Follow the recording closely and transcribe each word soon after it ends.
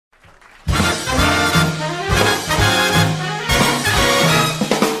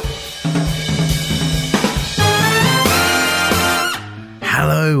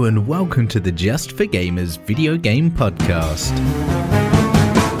welcome to the Just for Gamers video game podcast.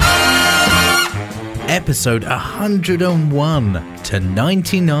 Episode 101 to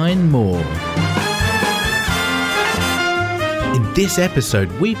 99 more. In this episode,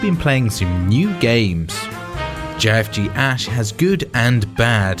 we've been playing some new games. JfG Ash has good and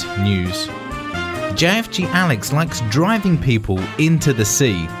bad news. JfG Alex likes driving people into the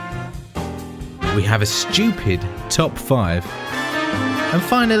sea. We have a stupid top 5. And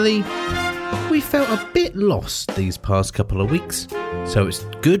finally, we felt a bit lost these past couple of weeks, so it's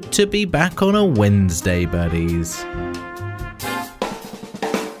good to be back on a Wednesday, buddies.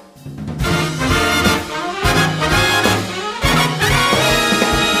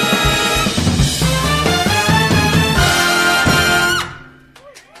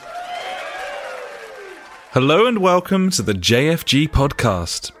 Hello and welcome to the JfG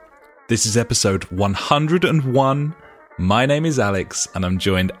podcast. This is episode 101. My name is Alex, and I'm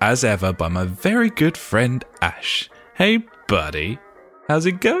joined as ever by my very good friend Ash. Hey, buddy. How's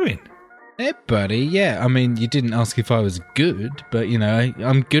it going? Hey, buddy. Yeah, I mean, you didn't ask if I was good, but, you know,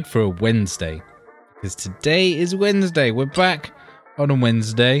 I'm good for a Wednesday. Because today is Wednesday. We're back on a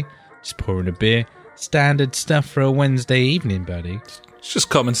Wednesday. Just pouring a beer. Standard stuff for a Wednesday evening, buddy. It's just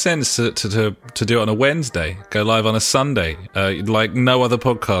common sense to do it on a Wednesday. Go live on a Sunday, like no other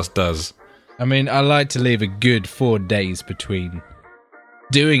podcast does. I mean, I like to leave a good 4 days between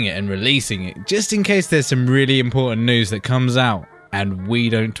doing it and releasing it, just in case there's some really important news that comes out and we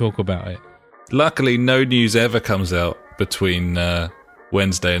don't talk about it. Luckily, no news ever comes out between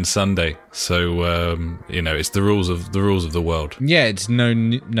Wednesday and Sunday, so you know, it's the rules of the world. Yeah, it's no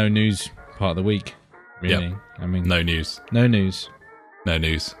news part of the week, really. Yep. I mean, no news. No news. No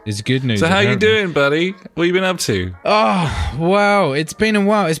news. It's good news. So how apparently. you doing, buddy? What you been up to? Oh, wow. It's been a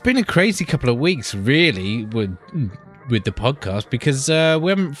while. It's been a crazy couple of weeks, really, with the podcast, because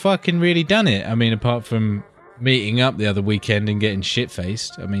we haven't fucking really done it. I mean, apart from meeting up the other weekend and getting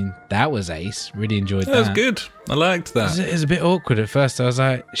shit-faced. I mean, that was ace. Really enjoyed that. That was good. I liked that. It was a bit awkward at first. I was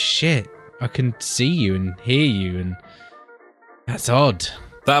like, shit, I can see you and hear you, and that's odd.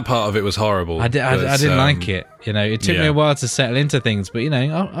 That part of it was horrible. I didn't like it. You know, it took me a while to settle into things, but, you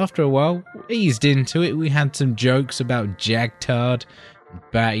know, after a while, eased into it. We had some jokes about Jagtard,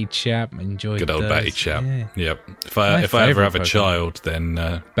 Batty Chap. Enjoyed good old those. Batty Chap. Yeah. Yep. If I ever have a child,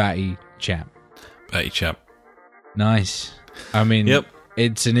 then Batty Chap. Batty Chap. Nice. I mean,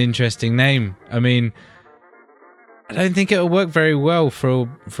 It's an interesting name. I mean, I don't think it'll work very well for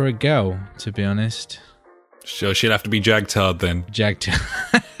a girl, to be honest. Sure, she'll have to be Jagtard then. Jagtard.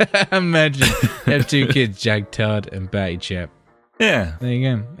 Imagine have 2 kids, Jagtard and Batty Chap. Yeah. There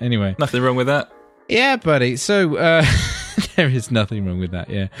you go. Anyway. Nothing wrong with that. Yeah, buddy. So, there is nothing wrong with that,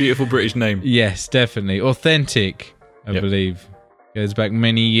 yeah. Beautiful British name. Yes, definitely. Authentic, I believe. Goes back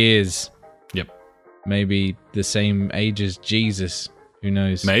many years. Yep. Maybe the same age as Jesus. Who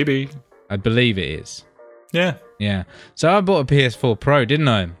knows? Maybe. I believe it is. Yeah. Yeah. So I bought a PS4 Pro, didn't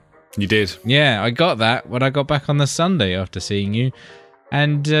I? You did. Yeah, I got that when I got back on the Sunday after seeing you.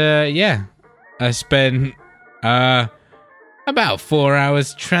 And, I spent about 4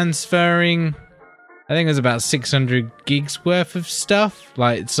 hours transferring, I think it was about 600 gigs worth of stuff.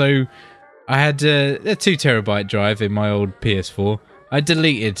 Like, so I had a 2 terabyte drive in my old PS4. I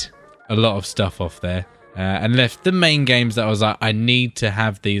deleted a lot of stuff off there and left the main games that I was like, I need to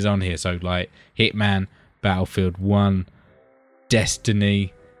have these on here. So, like, Hitman, Battlefield 1,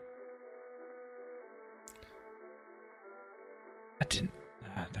 Destiny. I didn't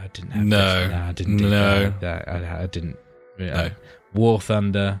have no. I didn't do that. I didn't. No. War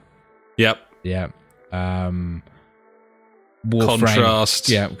Thunder. Yep. Yeah. Warframe. Contrast.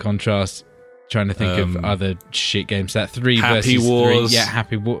 Yeah, Contrast. Trying to think of other shit games. That 3 Happy versus Wars. 3. Yeah,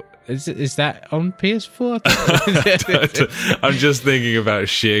 Happy War. Is that on PS4? I'm just thinking about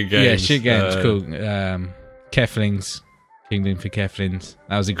shit games. Yeah, shit games. Cool. Keflings. Kingdom for Keflings.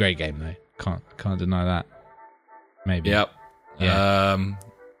 That was a great game though. Can't deny that. Maybe. Yep. Yeah.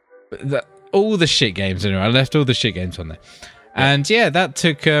 All the shit games anyway. I left all the shit games on there. And that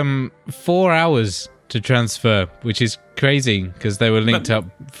took 4 hours to transfer, which is crazy because they were linked up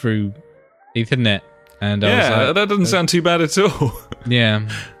through Ethernet. And I was like, that doesn't sound too bad at all. Yeah.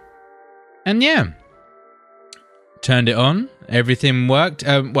 And turned it on. Everything worked.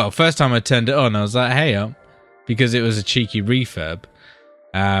 Well, first time I turned it on, I was like, hey up, because it was a cheeky refurb.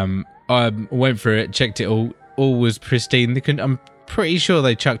 I went through it, checked it all was pristine. I'm pretty sure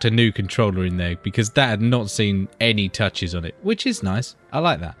they chucked a new controller in there because that had not seen any touches on it, which is nice. I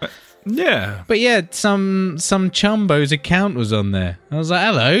like that. Yeah. But yeah, some chumbo's account was on there. I was like,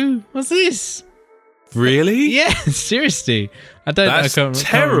 hello, what's this? Really? Yeah, seriously. I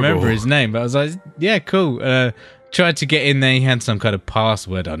can't remember his name, but I was like, yeah, cool. Tried to get in there. He had some kind of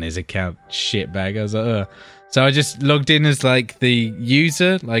password on his account. Shitbag. I was like, ugh. So I just logged in as like the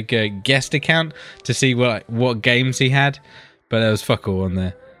user, like a guest account, to see what games he had. But there was fuck all on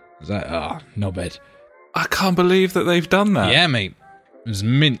there. I was like, oh, not bad. I can't believe that they've done that. Yeah, mate. It was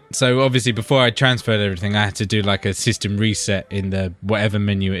mint. So obviously before I transferred everything, I had to do like a system reset in the whatever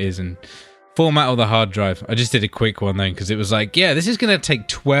menu it is and format all the hard drive. I just did a quick one then because it was like, yeah, this is going to take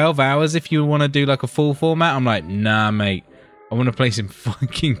 12 hours if you want to do like a full format. I'm like, nah, mate. I want to play some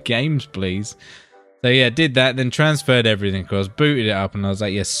fucking games, please. So yeah, did that, then transferred everything across, booted it up, and I was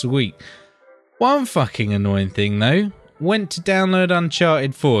like, yeah, sweet. One fucking annoying thing though, went to download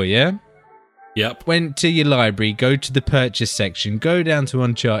Uncharted 4, yeah? Yep. Went to your library, go to the purchase section, go down to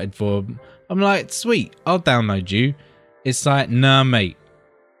Uncharted 4. I'm like, sweet, I'll download you. It's like, nah, mate.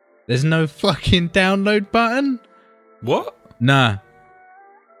 There's no fucking download button? What? Nah.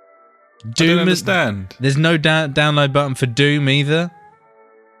 Doom, I don't understand. There's no download button for Doom either.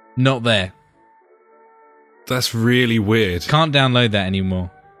 Not there. That's really weird. Can't download that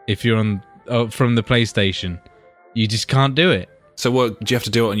anymore if you're on from the PlayStation. You just can't do it. So what, do you have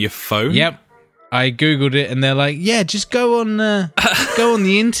to do it on your phone? Yep. I googled it and they're like, yeah, just go on go on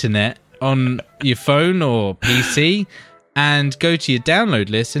the internet on your phone or PC and go to your download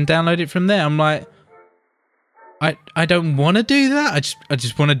list and download it from there. I'm like, I don't want to do that. I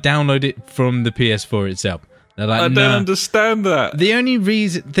just want to download it from the PS4 itself. They're like, I don't understand that. The only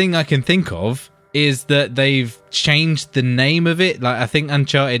thing I can think of is that they've changed the name of it. Like, I think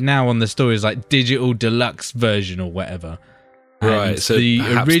Uncharted now on the store is like Digital Deluxe version or whatever. Right, and so the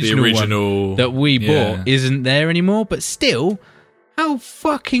original one that we bought isn't there anymore. But still, how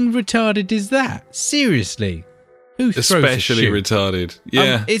fucking retarded is that? Seriously. Who throws Especially retarded.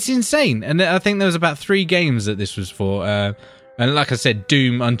 Yeah. It's insane. And I think there was about 3 games that this was for. And like I said,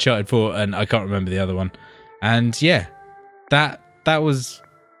 Doom, Uncharted 4, and I can't remember the other one. And yeah, that was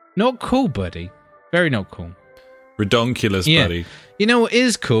not cool, buddy. Very not cool. Redonkulous, buddy. You know what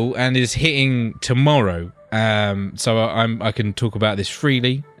is cool and is hitting tomorrow? So I can talk about this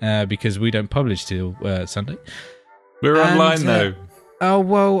freely because we don't publish till Sunday. We're online though. Oh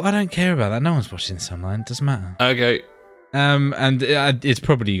well, I don't care about that. No one's watching this online. It doesn't matter. Okay. And it's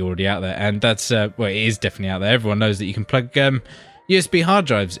probably already out there, and that's well, it is definitely out there. Everyone knows that you can plug USB hard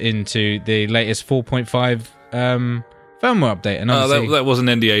drives into the latest 4.5 firmware update. And that wasn't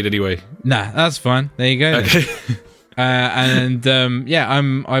NDA'd anyway. Nah, that's fine. There you go. Okay. I've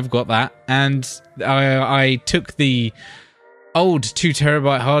got that, and I took the old 2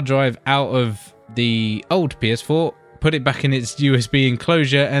 terabyte hard drive out of the old PS4, put it back in its USB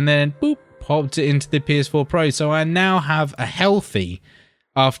enclosure, and then boop, popped it into the PS4 Pro. So I now have a healthy,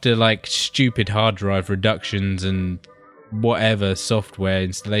 after like stupid hard drive reductions and whatever software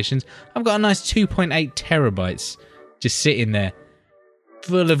installations, I've got a nice 2.8 terabytes just sitting there,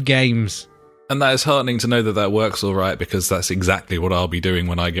 full of games. And that is heartening to know that works all right, because that's exactly what I'll be doing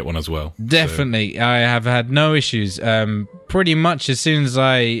when I get one as well. Definitely. So. I have had no issues. Pretty much as soon as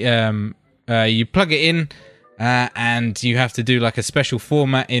you plug it in, and you have to do like a special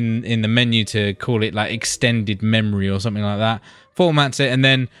format in the menu to call it like extended memory or something like that. Formats it, and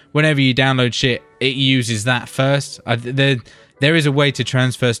then whenever you download shit, it uses that first. There is a way to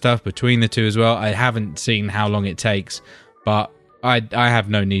transfer stuff between the two as well. I haven't seen how long it takes, but I have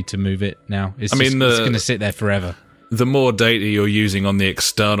no need to move it now. It's going to sit there forever. The more data you're using on the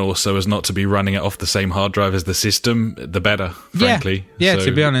external so as not to be running it off the same hard drive as the system, the better, frankly. Yeah, so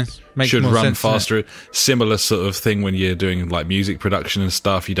to be honest. Should run faster. Similar sort of thing when you're doing like music production and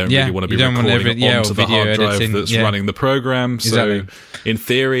stuff. You don't really want to be recording onto the hard drive that's running the program. So in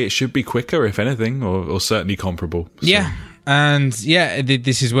theory, it should be quicker, if anything, or certainly comparable. So. Yeah. And yeah,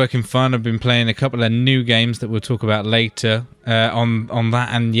 this is working fine. I've been playing a couple of new games that we'll talk about later on that,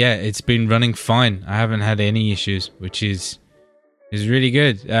 and yeah, it's been running fine. I haven't had any issues, which is really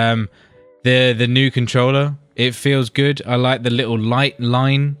good. The new controller, it feels good. I like the little light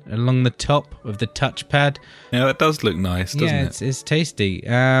line along the top of the touchpad. Yeah, that does look nice, doesn't it? Yeah, it's tasty.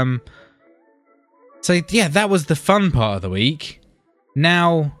 So yeah, that was the fun part of the week.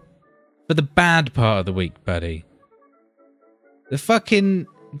 Now for the bad part of the week, buddy. The fucking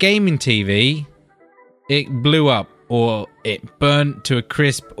gaming TV, it blew up, or it burnt to a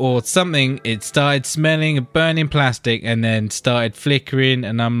crisp, or something. It started smelling of burning plastic and then started flickering,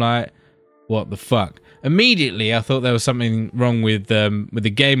 and I'm like, what the fuck? Immediately, I thought there was something wrong with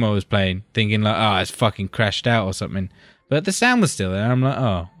the game I was playing, thinking like, it's fucking crashed out or something. But the sound was still there. I'm like,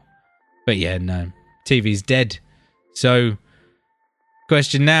 oh. But yeah, no. TV's dead. So,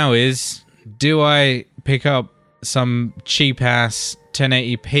 question now is, do I pick up some cheap-ass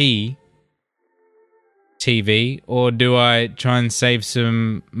 1080p TV, or do I try and save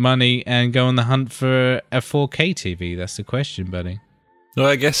some money and go on the hunt for a 4K TV? That's the question, buddy. Well,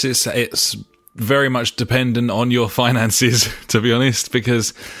 I guess it's very much dependent on your finances, to be honest,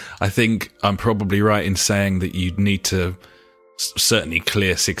 because I think I'm probably right in saying that you'd need to certainly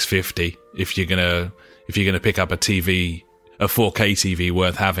clear 650 if you're gonna pick up a 4K TV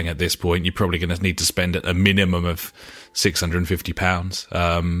worth having at this point. You're probably going to need to spend a minimum of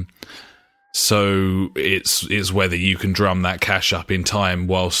 £650. So it's whether you can drum that cash up in time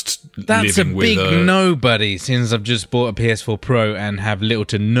whilst That's living with a big no, buddy, since I've just bought a PS4 Pro and have little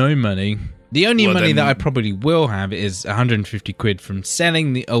to no money. The only money that I probably will have is 150 quid from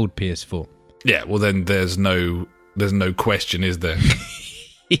selling the old PS4. Yeah, well then there's no question, is there?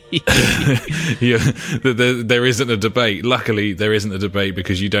 There isn't a debate. Luckily, there isn't a debate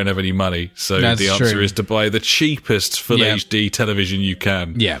because you don't have any money. So the answer is to buy the cheapest full HD television you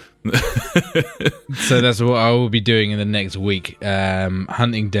can. Yeah. So that's what I will be doing in the next week.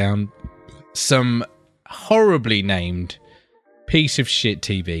 Hunting down some horribly named piece of shit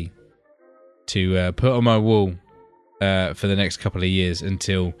TV to put on my wall for the next couple of years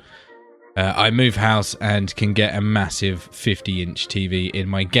until I move house and can get a massive 50-inch TV in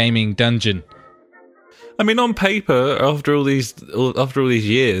my gaming dungeon. I mean, on paper, after all these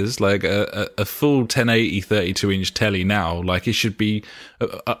years, like a full 1080 32-inch telly now, like it should be.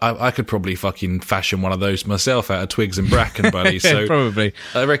 I could probably fucking fashion one of those myself out of twigs and bracken, buddy. So probably.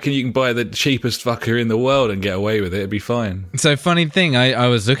 I reckon you can buy the cheapest fucker in the world and get away with it. It'd be fine. So funny thing, I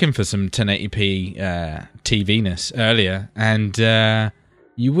was looking for some 1080p TV-ness earlier, and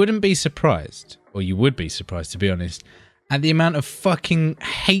you wouldn't be surprised, or you would be surprised, to be honest, at the amount of fucking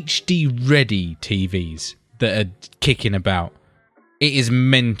HD-ready TVs that are kicking about. It is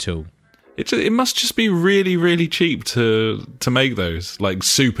mental. It must just be really, really cheap to make those. Like,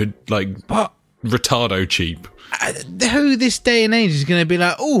 super, like, retardo cheap. Who this day and age is going to be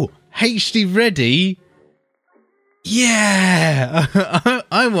like, oh, HD ready? Yeah,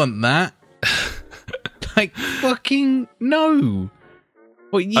 I want that. Like, fucking no.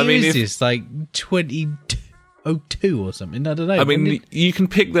 What year is this? Like 2002 or something? I don't know. I mean, you can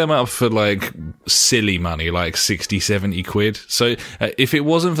pick them up for like silly money, like 60, 70 quid. So if it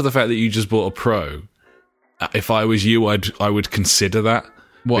wasn't for the fact that you just bought a Pro, if I was you, I would consider that.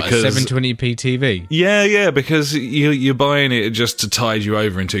 What, a 720p TV? Yeah, because you're buying it just to tide you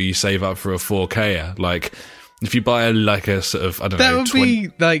over until you save up for a 4K. Like, if you buy a sort of, I don't know... That would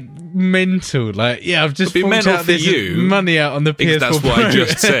be, like, mental. Like, yeah, I've just forked out this money out on the PS4 That's Pro. what I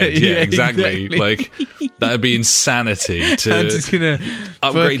just said. Yeah, exactly. Like, that would be insanity to I'm just gonna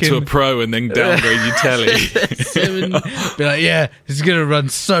upgrade to a Pro and then downgrade your telly. Be like, yeah, it's going to run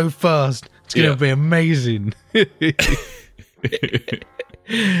so fast. It's going to be amazing.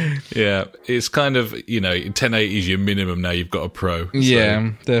 Yeah, it's kind of, 1080 is your minimum now. You've got a Pro. So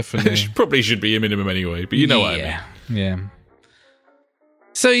yeah, definitely. It probably should be your minimum anyway, but you know what I mean. Yeah.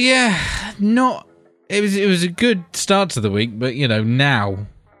 So yeah, it was a good start to the week, but now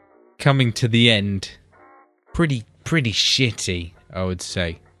coming to the end, pretty shitty, I would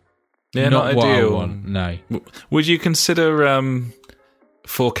say. Yeah, not what ideal. I want, no. Would you consider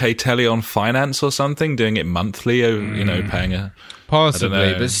 4K telly on finance or something, doing it monthly, paying a...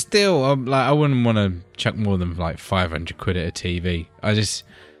 Possibly, but still, I wouldn't want to chuck more than like 500 quid at a TV. I just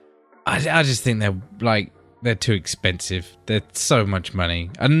think they're too expensive. They're so much money.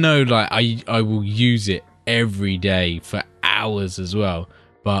 I know, like I will use it every day for hours as well,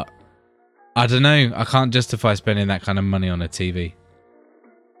 but I don't know. I can't justify spending that kind of money on a TV.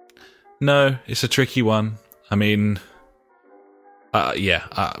 No, it's a tricky one. I mean...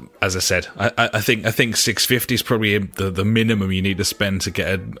 as I said, I think 650 is probably the minimum you need to spend to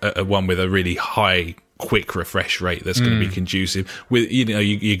get a one with a really high quick refresh rate that's going to be conducive. With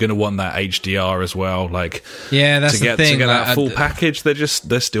you're going to want that HDR as well. Like, yeah, that's the thing. To get that full package,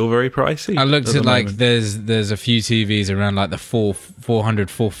 they're still very pricey. I looked at like there's a few TVs around like the 400,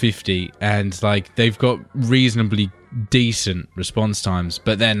 450, and like they've got reasonably decent response times,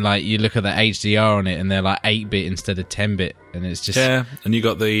 but then like you look at the HDR on it and they're like 8-bit instead of 10-bit, and it's just and you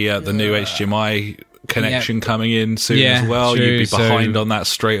got the new HDMI connection coming in soon as well. True. You'd be behind on that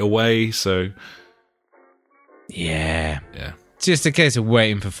straight away, so yeah, it's just a case of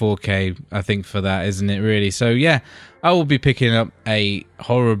waiting for 4K, I think, for that, isn't it, really? So yeah, I will be picking up a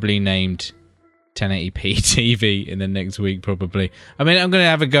horribly named 1080p TV in the next week, probably. I mean, I'm going to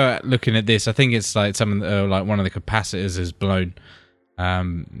have a go at looking at this. I think it's like like one of the capacitors has blown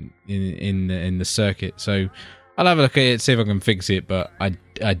in the circuit. So I'll have a look at it, see if I can fix it, but I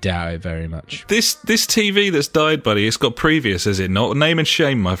doubt it very much. This TV that's died, buddy, it's got previous, is it not? Name and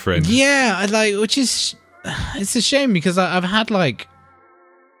shame, my friend. Yeah, which is, it's a shame because I've had like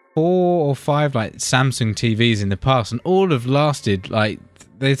 4 or 5 like Samsung TVs in the past, and all have lasted, like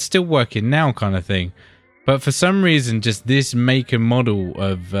they're still working now, kind of thing. But for some reason, just this make and model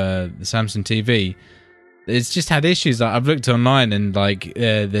of the Samsung TV, it's just had issues. Like, I've looked online, and like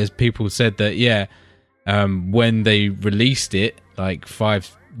there's people said that when they released it like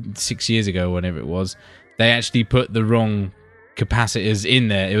 5-6 years ago, whenever it was, they actually put the wrong capacitors in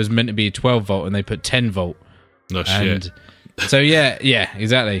there. It was meant to be 12 volt, and they put 10 volt. Oh shit! So yeah,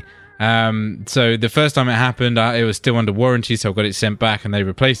 exactly. So the first time it happened, it was still under warranty, so I got it sent back, and they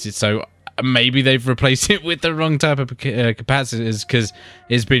replaced it. So maybe they've replaced it with the wrong type of capacitors, because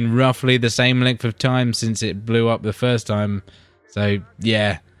it's been roughly the same length of time since it blew up the first time. So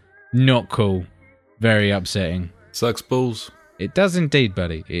yeah, not cool. Very upsetting. Sucks balls. It does indeed,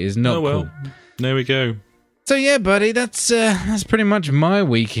 buddy. It is not cool. There we go. So yeah, buddy, that's pretty much my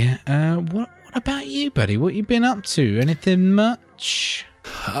week. What about you, buddy? What you been up to? Anything much?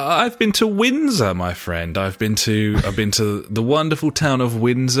 I've been to Windsor, my friend. I've been to the wonderful town of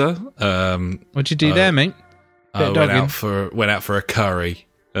Windsor. What'd you do there, mate? I went out for a curry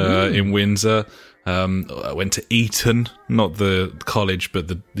in Windsor. I went to Eton, not the college, but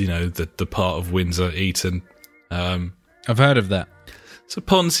the part of Windsor, Eton. I've heard of that. It's a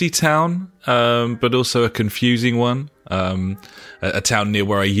poncy town, but also a confusing one. A town near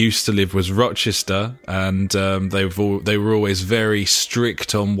where I used to live was Rochester, and they were always very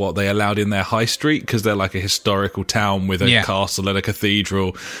strict on what they allowed in their high street, because they're like a historical town with a castle and a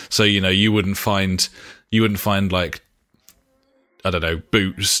cathedral. So you wouldn't find like, I don't know,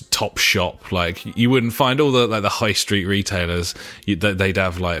 Boots, Topshop. Like, you wouldn't find all the high street retailers. They'd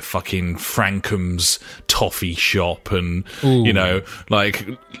have like fucking Frankham's toffee shop, and like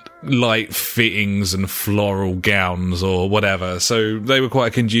light fittings and floral gowns or whatever. So they were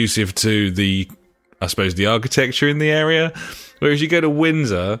quite conducive to the architecture in the area. Whereas you go to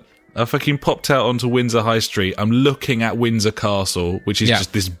Windsor, I fucking popped out onto Windsor High Street. I'm looking at Windsor Castle, which is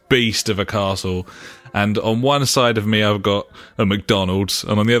just this beast of a castle. And on one side of me, I've got a McDonald's,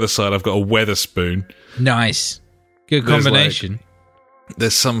 and on the other side, I've got a Wetherspoon. Nice. Good combination.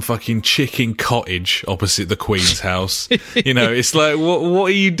 There's some fucking chicken cottage opposite the Queen's house. It's like, what are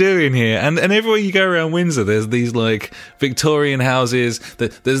you doing here? And everywhere you go around Windsor, there's these like Victorian houses.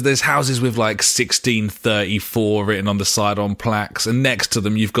 There's houses with like 1634 written on the side on plaques, and next to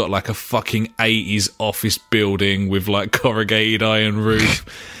them you've got like a fucking 80s office building with like corrugated iron roof.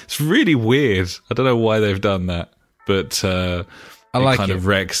 It's really weird. I don't know why they've done that, but I like it. Kind of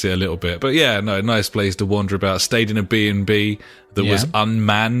wrecks it a little bit. But yeah, no, nice place to wander about. Stayed in a B&B that was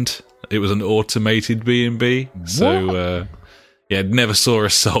unmanned. It was an automated B&B. So, never saw a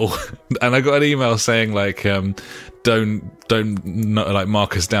soul. And I got an email saying like, don't like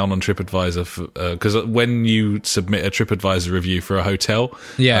mark us down on TripAdvisor, because when you submit a TripAdvisor review for a hotel,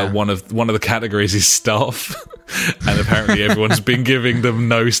 one of the categories is staff. And apparently everyone's been giving them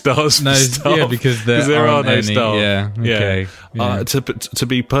no stars for staff. Yeah, because there are no staff. Yeah, okay. Yeah. To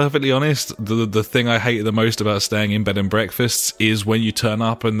be perfectly honest, the thing I hate the most about staying in bed and breakfasts is when you turn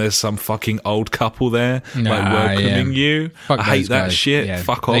up and there's some fucking old couple there welcoming you. I hate that guys. Shit. Yeah,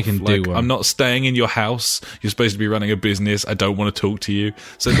 fuck off. I'm not staying in your house. You're supposed to be running a business. I don't want to talk to you.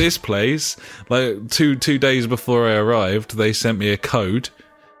 So this place, like two days before I arrived, they sent me a code,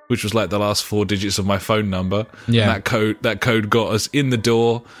 which was like the last 4 digits of my phone number. Yeah. And that code got us in the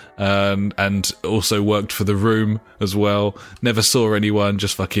door, and also worked for the room as well. Never saw anyone,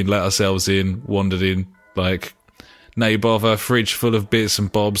 just fucking let ourselves in, wandered in, like, no bother, fridge full of bits and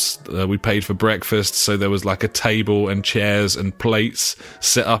bobs. We paid for breakfast, so there was like a table and chairs and plates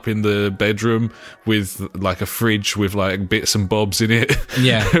set up in the bedroom with like a fridge with like bits and bobs in it.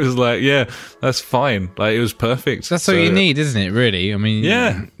 Yeah. It was like, yeah, that's fine. Like, it was perfect. That's all you need, isn't it, really? I mean,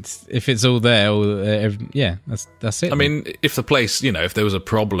 if it's all there, that's it. I mean, if the place, if there was a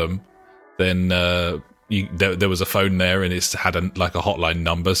problem, then there was a phone there, and it had a hotline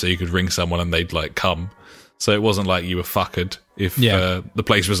number, so you could ring someone and they'd like come. So it wasn't like you were fuckered if the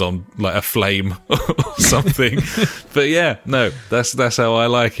place was on like a flame or something. But yeah, no, that's how I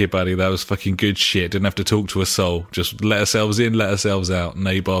like it, buddy. That was fucking good shit. Didn't have to talk to a soul. Just let ourselves in, let ourselves out.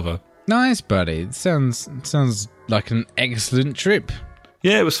 No bother. Nice, buddy. It sounds like an excellent trip.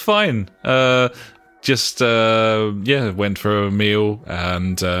 Yeah, it was fine. Went for a meal,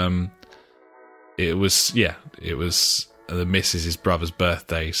 and it was the missus' brother's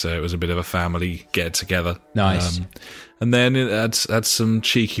birthday, so it was a bit of a family get together. Nice. and then had some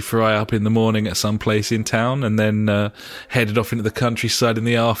cheeky fry up in the morning at some place in town, and then headed off into the countryside in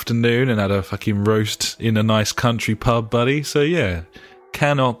the afternoon and had a fucking roast in a nice country pub, buddy. So yeah,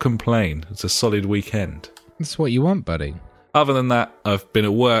 cannot complain. It's a solid weekend. That's what you want, buddy. Other than that, I've been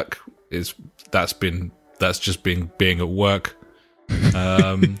at work. That's just being at work.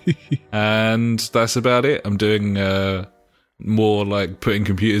 And that's about it. I'm doing more like putting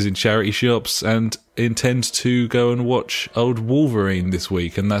computers in charity shops, and intend to go and watch old Wolverine this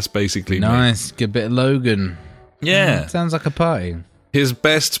week, and that's basically nice. Good bit of Logan. Yeah. Sounds like a party. His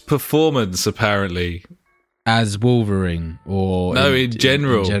best performance, apparently. As Wolverine, or no, in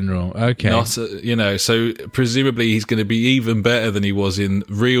general. In general, okay. Not, so presumably he's going to be even better than he was in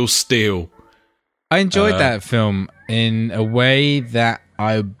Real Steel. I enjoyed that film in a way that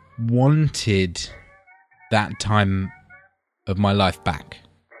I wanted that time of my life back.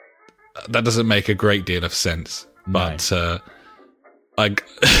 That doesn't make a great deal of sense, but I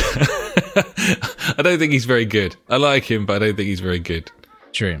don't think he's very good. I like him, but I don't think he's very good.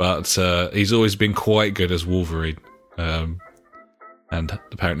 True. But he's always been quite good as Wolverine. And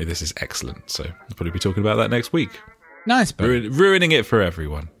apparently this is excellent, so I'll probably be talking about that next week. Nice, but ruining it for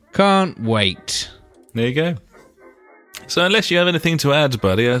everyone. Can't wait. There you go. So unless you have anything to add,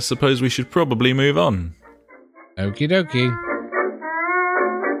 buddy, I suppose we should probably move on. Okie dokie.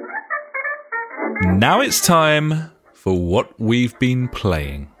 Now it's time for what we've been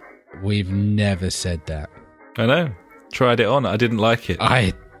playing. We've never said that. I know. Tried it on. I didn't like it.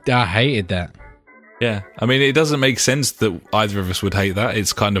 I hated that. Yeah. I mean, it doesn't make sense that either of us would hate that.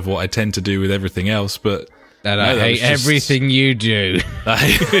 It's kind of what I tend to do with everything else, but... And I hate everything you do. I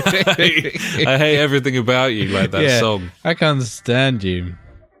hate everything about you, like that song. I can't stand you.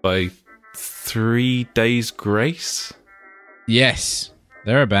 By 3 Days Grace? Yes.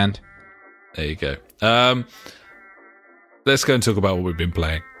 They're a band. There you go. Let's go and talk about what we've been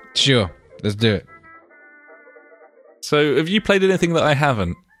playing. Sure. Let's do it. So, have you played anything that I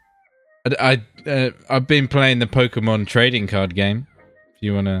haven't? I've been playing the Pokemon trading card game. If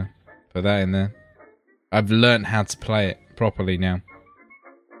you want to put that in there. I've learnt how to play it properly now.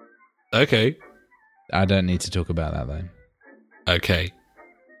 Okay. I don't need to talk about that, though. Okay.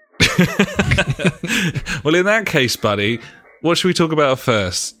 Well, in that case, buddy, what should we talk about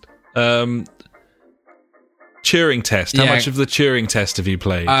first? Turing test. How much of the Turing test have you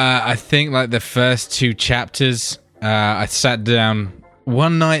played? I think like the first 2 chapters. I sat down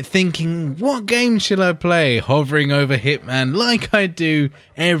one night thinking, what game shall I play? Hovering over Hitman like I do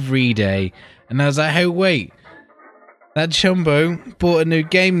every day. And I was like, hey, wait. That Chumbo bought a new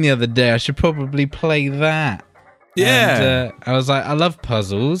game the other day. I should probably play that. Yeah. And I was like, I love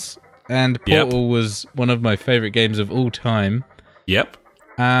puzzles. And Portal was one of my favourite games of all time. Yep.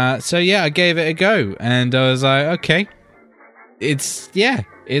 So yeah, I gave it a go. And I was like, okay. It's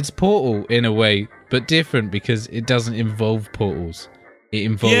Portal in a way, but different because it doesn't involve portals. It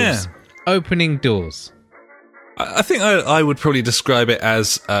involves opening doors. I think I would probably describe it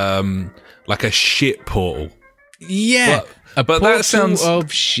as like a shit portal. Yeah, but that sounds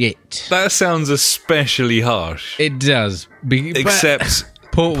of shit. That sounds especially harsh. It does. Except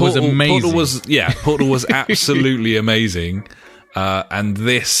Portal was amazing. Portal was absolutely amazing, and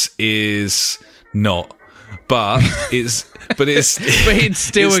this is not. But it's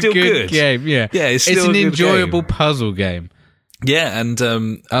still a good game. Yeah, it's an enjoyable puzzle game. Yeah, and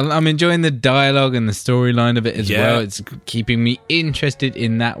I'm enjoying the dialogue and the storyline of it as well. It's keeping me interested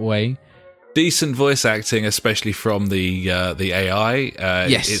in that way. Decent voice acting, especially from the AI.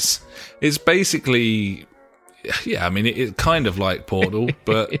 Yes, it's basically, I mean, it's kind of like Portal,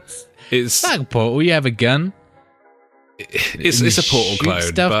 but it's like Portal. You have a gun. It's a Portal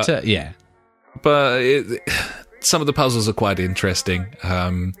clone, but some of the puzzles are quite interesting.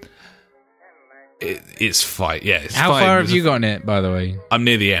 It's fine. Yeah, it's How fine. far have you gotten it, by the way? I'm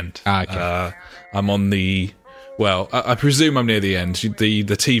near the end. Okay. I'm on the... Well, I presume I'm near the end. The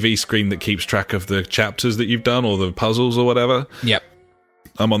TV screen that keeps track of the chapters that you've done or the puzzles or whatever. Yep.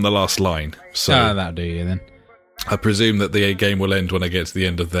 I'm on the last line. So that'll do you then. I presume that the game will end when I get to the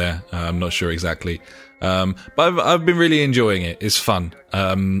end of there. I'm not sure exactly. But I've been really enjoying it. It's fun.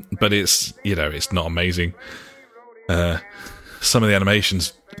 But it's not amazing. Some of the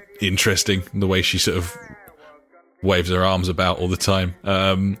animations interesting, the way she sort of waves her arms about all the time.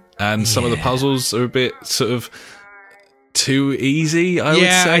 And some of the puzzles are a bit sort of too easy, I would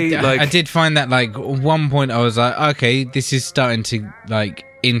say. I did find that like at one point I was like, okay, this is starting to like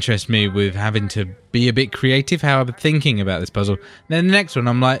interest me with having to be a bit creative how I'm thinking about this puzzle. And then the next one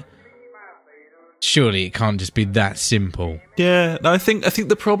I'm like, surely it can't just be that simple. Yeah, no, I think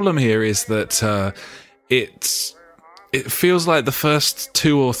the problem here is that it's it feels like the first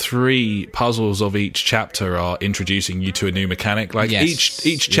 2 or 3 puzzles of each chapter are introducing you to a new mechanic. Like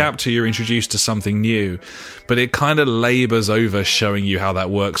each chapter you're introduced to something new, but it kind of labours over showing you how that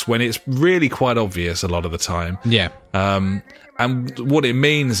works when it's really quite obvious a lot of the time. Yeah. And what it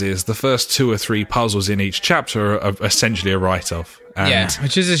means is the first 2 or 3 puzzles in each chapter are essentially a write-off. And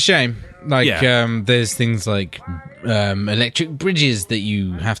which is a shame. There's things like electric bridges that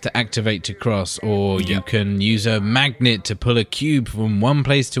you have to activate to cross, or you can use a magnet to pull a cube from one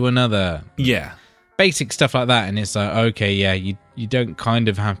place to another. Yeah. Basic stuff like that, and it's like, okay, you don't kind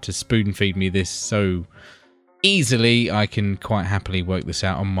of have to spoon-feed me this so easily. I can quite happily work this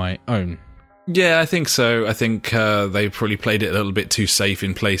out on my own. Yeah, I think so. I think they probably played it a little bit too safe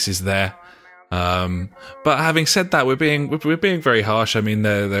in places there. But having said that, we're being very harsh. I mean,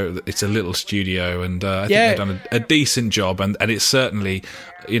 it's a little studio, and I think they've done a decent job. And it's certainly,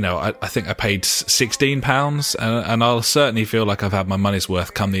 I think I paid £16, and I'll certainly feel like I've had my money's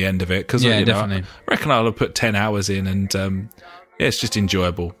worth come the end of it. Because definitely. I reckon I'll have put 10 hours in, and it's just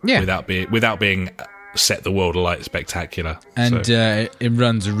enjoyable. Yeah. without being set the world alight spectacular. And it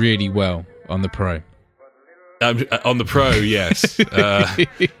runs really well on the Pro. On the Pro, yes.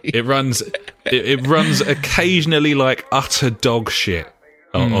 It runs occasionally like utter dog shit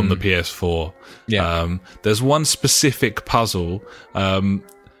on the PS4. Yeah. There's one specific puzzle. I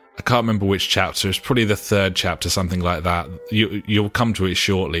can't remember which chapter. It's probably the 3rd chapter, something like that. You'll come to it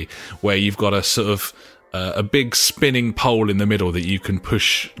shortly, where you've got a sort of a big spinning pole in the middle that you can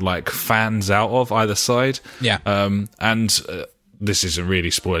push like fans out of either side. Yeah. This isn't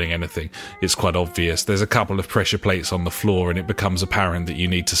really spoiling anything. It's quite obvious. There's a couple of pressure plates on the floor, and it becomes apparent that you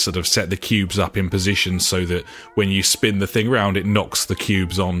need to sort of set the cubes up in position so that when you spin the thing round, it knocks the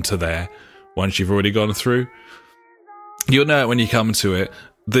cubes onto there once you've already gone through. You'll know it when you come to it.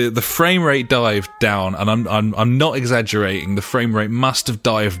 The frame rate dived down, and I'm not exaggerating. The frame rate must have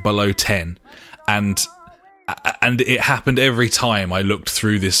dived below 10, and it happened every time I looked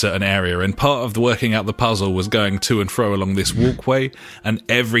through this certain area, and part of the working out the puzzle was going to and fro along this walkway, and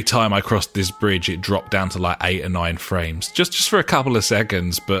every time I crossed this bridge it dropped down to like 8 or 9 frames just for a couple of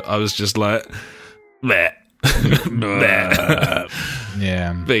seconds, but I was just like bleh.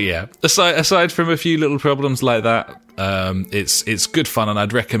 Yeah. But yeah, aside from a few little problems like that, it's good fun, and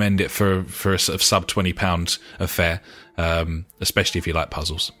I'd recommend it for a sort of sub £20 affair, especially if you like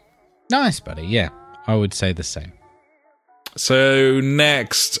puzzles. Nice, buddy. Yeah, I would say the same. So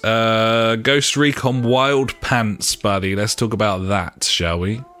next, Ghost Recon Wild Pants, buddy. Let's talk about that, shall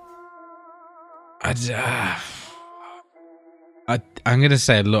we? I'm going to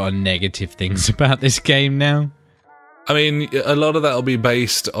say a lot of negative things about this game now. I mean, a lot of that will be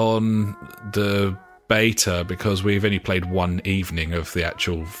based on the beta, because we've only played one evening of the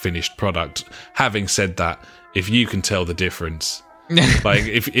actual finished product. Having said that, if you can tell the difference... like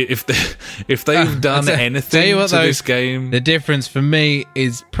if they've done anything to this game, the difference for me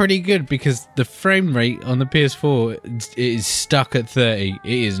is pretty good, because the frame rate on the PS4 it is stuck at 30. It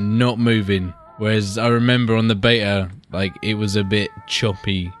is not moving. Whereas I remember on the beta, like it was a bit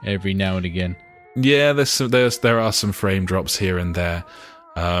choppy every now and again. Yeah, there are some frame drops here and there.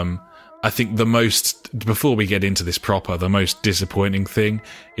 I think before we get into this proper, the most disappointing thing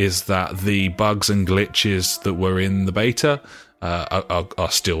is that the bugs and glitches that were in the beta are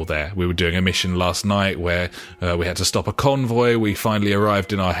still there. We were doing a mission last night where we had to stop a convoy. We finally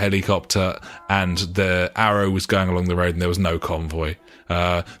arrived in our helicopter, and the arrow was going along the road, and there was no convoy.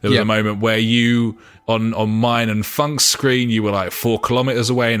 There was a moment where you, on mine and Funk's screen, you were like 4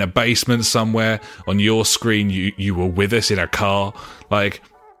 kilometers away in a basement somewhere. On your screen, you were with us in a car. Like,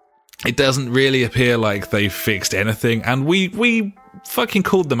 it doesn't really appear like they've fixed anything, and we fucking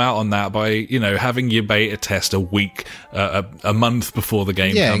called them out on that by, having your beta test a week, a month before the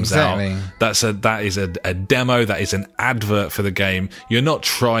game comes out. That is a demo. That is an advert for the game. You're not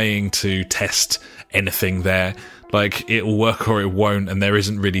trying to test anything there. Like, it'll work or it won't, and there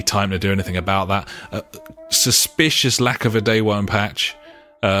isn't really time to do anything about that. Suspicious lack of a day one patch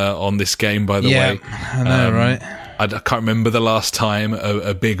on this game, by the way. I know, right? I can't remember the last time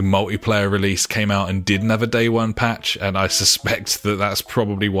a big multiplayer release came out and didn't have a day one patch, and I suspect that's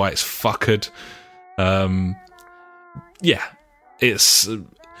probably why it's fuckered. It's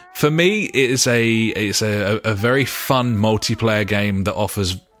for me, it's a very fun multiplayer game that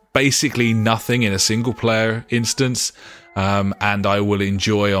offers basically nothing in a single player instance, and I will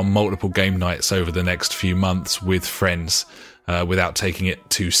enjoy on multiple game nights over the next few months with friends. Without taking it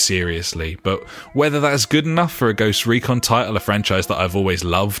too seriously. But whether that's good enough for a Ghost Recon title, a franchise that I've always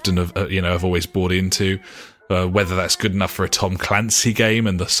loved and I've always bought into, Whether that's good enough for a Tom Clancy game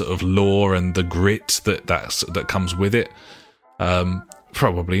and the sort of lore and the grit that comes with it,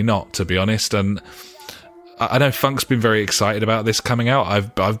 probably not, to be honest. And I know Funk's been very excited about this coming out.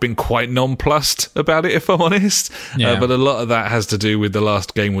 I've been quite nonplussed about it, if I'm honest. Yeah. But a lot of that has to do with the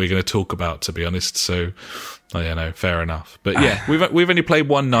last game we're going to talk about, to be honest. So, fair enough. But yeah, we've only played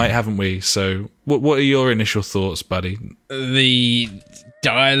one night, haven't we? So, what are your initial thoughts, buddy? The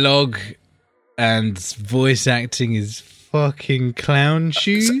dialogue and voice acting is fucking clown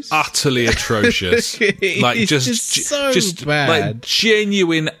shoes. It's utterly atrocious. Like just bad. Like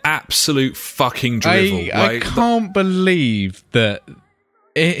genuine, absolute fucking drivel. I can't believe that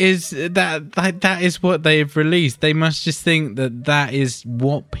it is that is what they've released. They must just think that is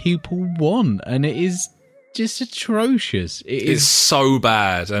what people want, and it is just atrocious. It's so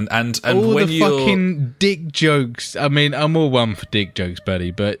bad, and all when the you're fucking dick jokes. I mean, I'm all one for dick jokes,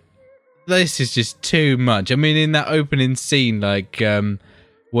 buddy, but this is just too much. I mean, in that opening scene, like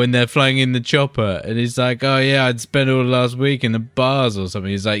when they're flying in the chopper, and he's like, "Oh yeah, I'd spent all last week in the bars or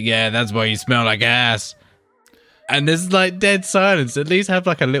something." He's like, "Yeah, that's why you smell like ass." And there's like dead silence. At least have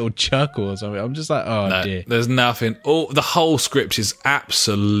like a little chuckle or something. I'm just like, oh no, dear. There's nothing. The whole script is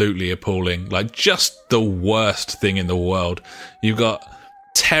absolutely appalling. Like just the worst thing in the world. You've got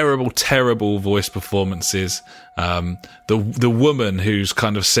terrible voice performances. The woman who's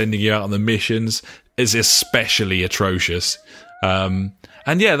kind of sending you out on the missions is especially atrocious. And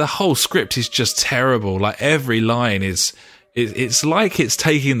yeah, the whole script is just terrible. Like every line it's like it's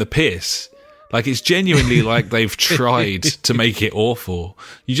taking the piss. Like it's genuinely like they've tried to make it awful.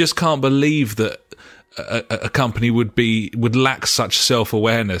 You just can't believe that a company would lack such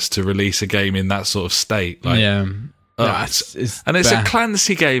self-awareness to release a game in that sort of state. Like, yeah. It's a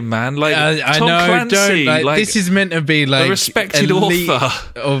Clancy game, man. Like I Tom know, Clancy, like this is meant to be like a respected author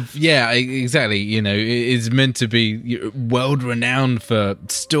of exactly. You know, it is meant to be world renowned for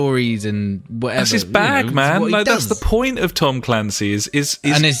stories and whatever. That's his bag, man. Like that's the point of Tom Clancy is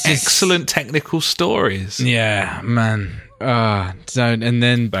excellent technical stories. Yeah, man. And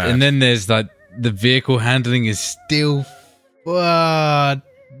then there's like the vehicle handling is still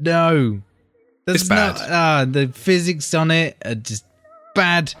no. It's bad. The physics on it are just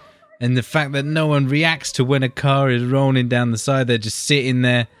bad. And the fact that no one reacts to when a car is rolling down the side, they're just sitting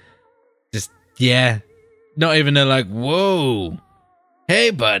there. Not even like, whoa,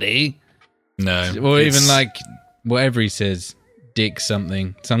 hey, buddy. No. Or even like, whatever he says, dick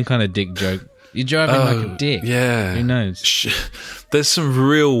something, some kind of dick joke. You're driving like a dick. Yeah. Who knows? There's some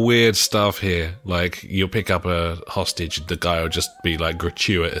real weird stuff here. Like, you'll pick up a hostage, the guy will just be like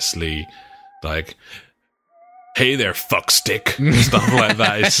gratuitously like, hey there, fuckstick, stuff like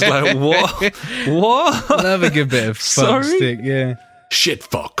that. It's like, what? Love a good bit of fuckstick, yeah. Shit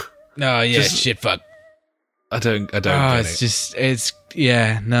fuck. Oh yeah, shit fuck. I don't get it.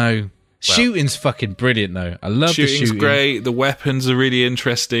 No. Shooting's fucking brilliant though. I love the shooting. Shooting's great. The weapons are really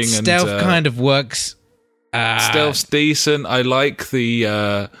interesting. Stealth kind of works. Stealth's decent. I like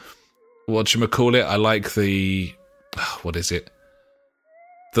the whatchamacallit. I like the what is it?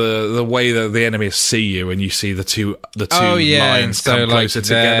 The way that the enemies see you and you see the two lines come closer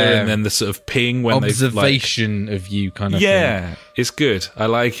together, and then the sort of ping when observation of you kind of thing. It's good. I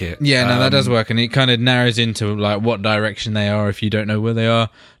like it. Yeah, no, that does work, and it kind of narrows into like what direction they are if you don't know where they are.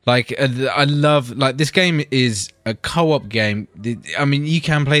 Like I love this game is a co-op game. I mean, you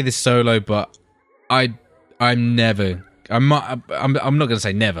can play this solo, but I'm not going to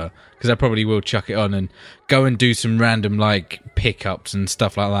say never, because I probably will chuck it on and go and do some random like pickups and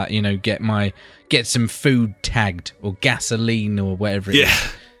stuff like that. You know, get some food tagged or gasoline or whatever it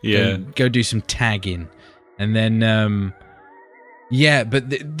is. Yeah. Go do some tagging, and then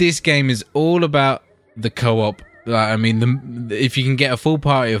But this game is all about the co-op. I mean, if you can get a full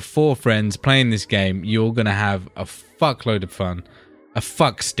party of 4 friends playing this game, you're going to have a fuckload of fun. A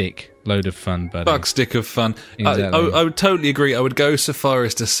fuckstick load of fun, buddy. Fuckstick of fun. Exactly. I would totally agree. I would go so far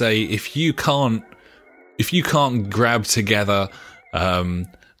as to say if you can't grab together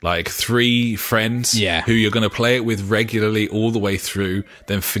like 3 friends who you're going to play it with regularly all the way through,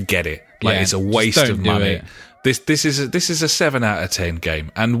 then forget it. It's a waste of money. This is a 7 out of 10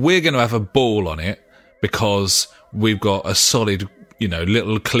 game, and we're going to have a ball on it because we've got a solid,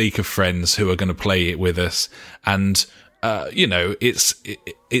 little clique of friends who are going to play it with us, and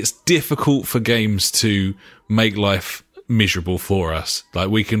it's difficult for games to make life miserable for us. Like,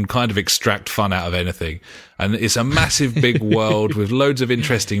 we can kind of extract fun out of anything, and it's a massive big world with loads of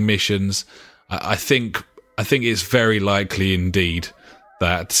interesting missions. I think it's very likely indeed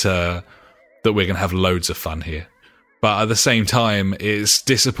that we're going to have loads of fun here. But at the same time, it's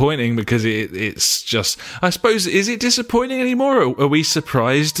disappointing because it's just... I suppose, is it disappointing anymore? Are we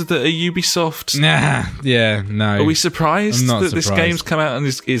surprised that a Ubisoft... Nah, yeah, no. Are we surprised that surprised. this game's come out and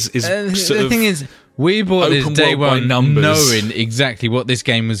is the thing is, we bought this day one knowing exactly what this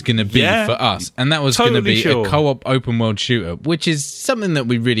game was going to be for us. And that was going to be a co-op open world shooter, which is something that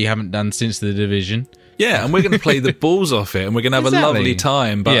we really haven't done since The Division. Yeah, and we're going to play the balls off it, and we're going to have a lovely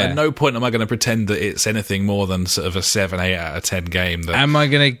time, but at no point am I going to pretend that it's anything more than sort of a 7, 8 out of 10 game. Am I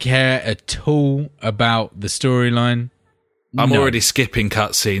going to care at all about the storyline? I'm already skipping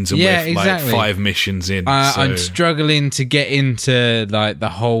cutscenes and we're like 5 missions in. I'm struggling to get into like the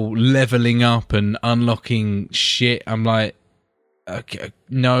whole leveling up and unlocking shit. I'm like, okay,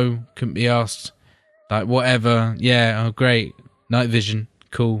 no, couldn't be asked. Like, whatever. Yeah, oh, great. Night vision,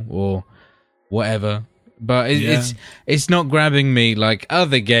 cool, or whatever. But it's not grabbing me like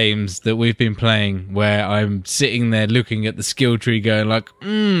other games that we've been playing where I'm sitting there looking at the skill tree going like,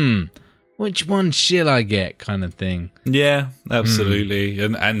 which one shall I get kind of thing. Yeah, absolutely.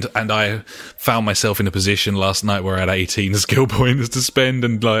 And I found myself in a position last night where I had 18 skill points to spend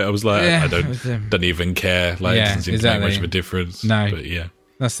and like I was like, I don't even care. Like it doesn't seem to make much of a difference. No. But yeah.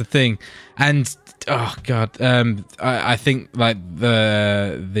 That's the thing. And oh god, I think like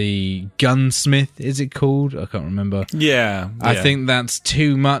the gunsmith, is it called? I can't remember. Yeah. I think that's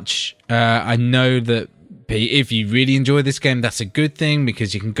too much. I know that if you really enjoy this game, that's a good thing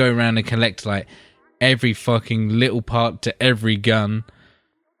because you can go around and collect like every fucking little part to every gun.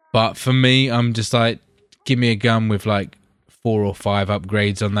 But for me, I'm just like, give me a gun with like 4 or 5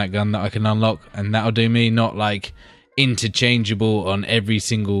 upgrades on that gun that I can unlock, and that'll do me. Not like interchangeable on every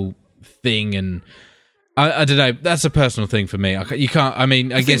single thing. And I don't know, that's a personal thing for me. You can't, I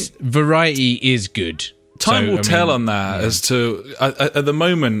mean, I guess variety is good. Time will tell on that as to at the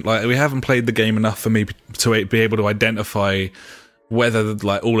moment, like we haven't played the game enough for me to be able to identify whether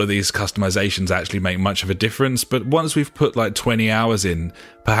like all of these customizations actually make much of a difference. But once we've put like 20 hours in,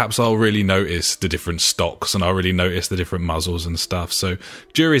 perhaps I'll really notice the different stocks and I'll really notice the different muzzles and stuff. So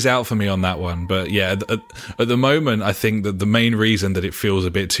jury's out for me on that one. But yeah, at the moment, I think that the main reason that it feels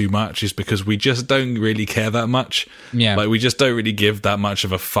a bit too much is because we just don't really care that much. Yeah. Like we just don't really give that much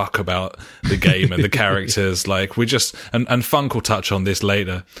of a fuck about the game and the characters. Like we just, and Funk will touch on this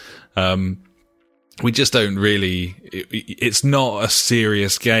later. We just don't really... It's not a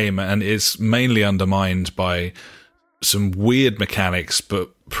serious game, and it's mainly undermined by some weird mechanics, but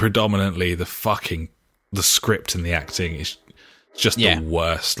predominantly the script and the acting is just the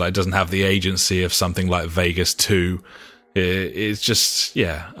worst. Like, it doesn't have the agency of something like Vegas 2. It's just,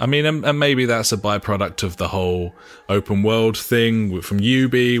 I mean, and maybe that's a byproduct of the whole open world thing from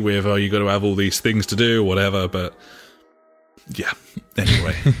Ubi, with, you got to have all these things to do, whatever, but yeah.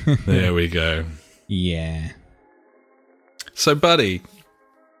 Anyway, there we go. Yeah. So, buddy,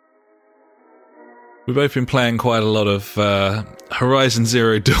 we've both been playing quite a lot of Horizon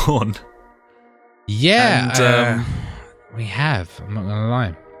Zero Dawn. Yeah, and, we have. I'm not going to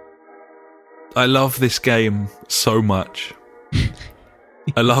lie. I love this game so much.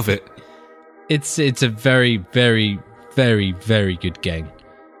 I love it. It's a very, very, very, very good game.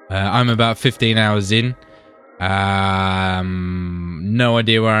 I'm about 15 hours in. No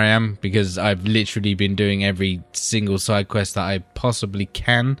idea where I am because I've literally been doing every single side quest that I possibly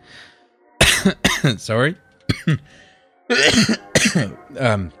can. Sorry.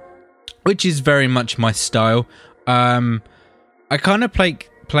 Which is very much my style. I kind of play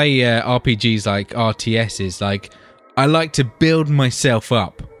RPGs like RTSs. Like, I like to build myself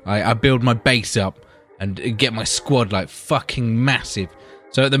up. I build my base up and get my squad like fucking massive.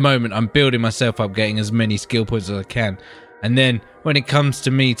 So at the moment, I'm building myself up, getting as many skill points as I can. And then when it comes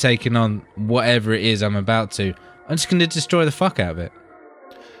to me taking on whatever it is I'm about to, I'm just going to destroy the fuck out of it.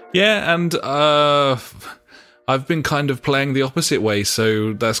 Yeah, and I've been kind of playing the opposite way,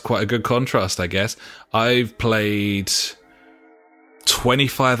 so that's quite a good contrast, I guess. I've played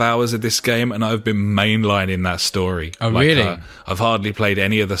 25 hours of this game, and I've been mainlining that story. Oh, really? I've hardly played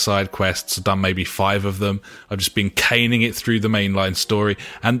any of the side quests. I've done maybe 5 of them. I've just been caning it through the mainline story,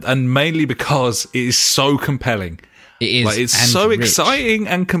 and mainly because it is so compelling. It is. Like, it's so exciting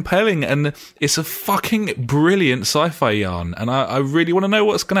and compelling, and it's a fucking brilliant sci-fi yarn, and I really want to know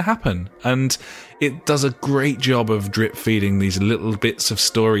what's going to happen. And it does a great job of drip feeding these little bits of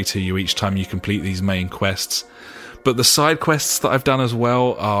story to you each time you complete these main quests. But the side quests that I've done as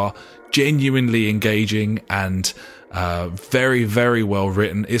well are genuinely engaging and very, very well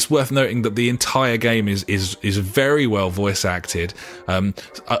written. It's worth noting that the entire game is very well voice acted.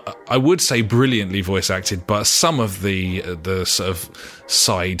 I would say brilliantly voice acted, but some of the sort of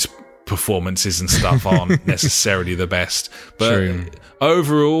side performances and stuff aren't necessarily the best, but True.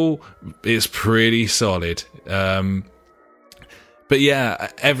 overall it's pretty solid. But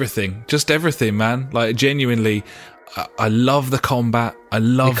yeah, everything, man. Like, genuinely, I love the combat. I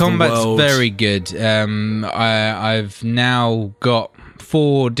love the combat's world. very good. I've now got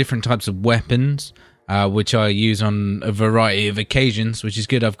 4 different types of weapons, which I use on a variety of occasions, which is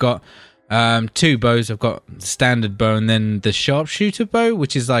good. I've got 2 bows. I've got the standard bow and then the sharpshooter bow,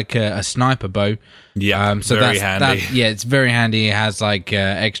 which is like a sniper bow. Yeah, so very handy. It's very handy. It has like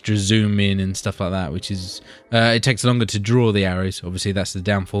extra zoom in and stuff like that, which is it takes longer to draw the arrows. Obviously, that's the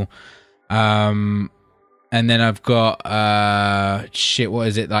downfall. And then I've got what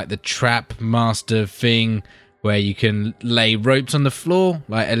is it, like the trap master thing, where you can lay ropes on the floor,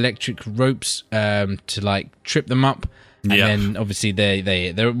 like electric ropes, to like trip them up. And then obviously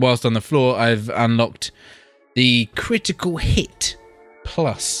they're whilst on the floor, I've unlocked the critical hit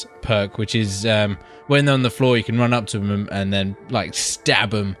plus perk, which is when they're on the floor, you can run up to them and then like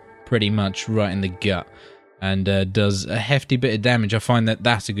stab them pretty much right in the gut, and does a hefty bit of damage. I find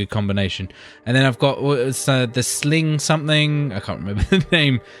that's a good combination. And then I've got the sling something. I can't remember the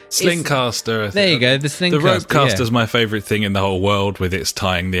name. Slingcaster. There you go. The slingcaster. The rope caster is my favourite thing in the whole world, with its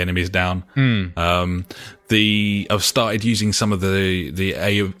tying the enemies down. I've started using some of the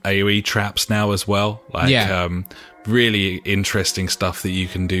AoE traps now as well. Really interesting stuff that you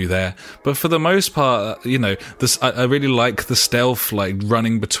can do there. But for the most part, I really like the stealth, like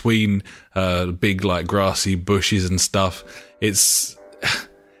running between big like grassy bushes and stuff. It's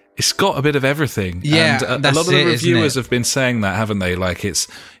got a bit of everything. Yeah, and a lot of the reviewers have been saying that, haven't they? Like it's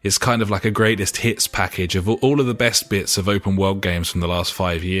kind of like a greatest hits package of all of the best bits of open world games from the last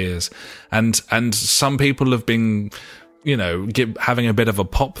 5 years. And some people have been, having a bit of a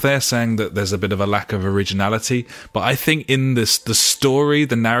pop there, saying that there's a bit of a lack of originality. But I think in the story,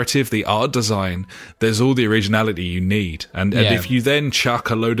 the narrative, the art design, there's all the originality you need. And if you then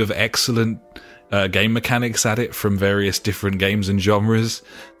chuck a load of excellent game mechanics at it from various different games and genres,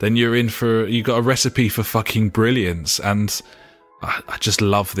 then you got a recipe for fucking brilliance. And I just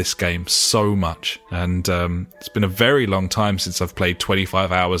love this game so much. And it's been a very long time since I've played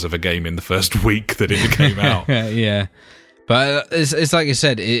 25 hours of a game in the first week that it came out. Yeah. But it's like you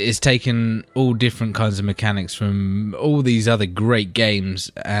said, it's taken all different kinds of mechanics from all these other great games,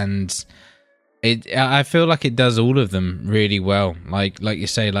 and I feel like it does all of them really well. Like you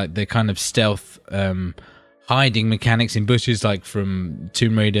say, like the kind of stealth hiding mechanics in bushes, like from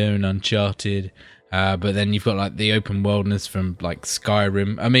Tomb Raider and Uncharted. But then you've got like the open worldness from like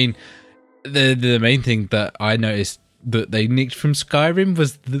Skyrim. I mean, the main thing that I noticed that they nicked from Skyrim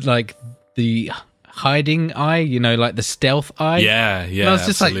was the hiding eye, like the stealth eye. Yeah. And I was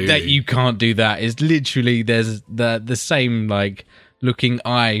just absolutely. like, that you can't do that. It's literally there's the same like looking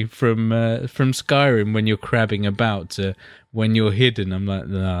eye from Skyrim when you're crabbing about to when you're hidden. I'm like,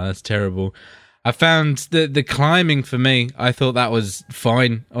 no, that's terrible. I found the climbing for me, I thought that was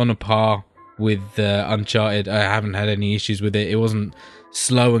fine, on a par with Uncharted. I haven't had any issues with it. It wasn't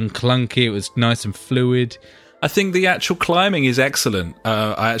slow and clunky. It was nice and fluid. I think the actual climbing is excellent.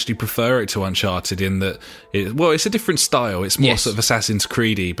 I actually prefer it to Uncharted in that it's a different style. It's more sort of Assassin's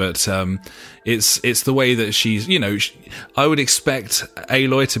Creedy, but it's the way that she's, I would expect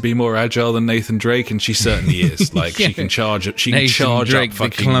Aloy to be more agile than Nathan Drake, and she certainly is. Like she can charge up. She can charge Drake, up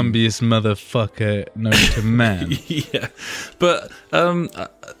fucking the clumsiest motherfucker known to man. Yeah, but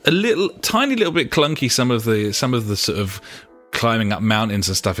tiny little bit clunky. Some of the sort of climbing up mountains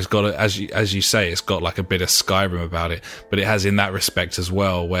and stuff has got, as you say, it's got like a bit of Skyrim about it, but it has in that respect as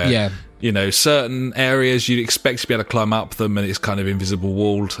well, where certain areas you'd expect to be able to climb up them and it's kind of invisible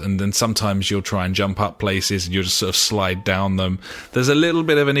walled, and then sometimes you'll try and jump up places and you'll just sort of slide down them. There's a little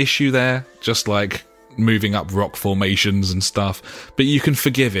bit of an issue there, just like moving up rock formations and stuff, but you can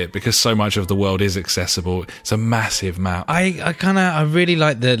forgive it because so much of the world is accessible. It's a massive map. I really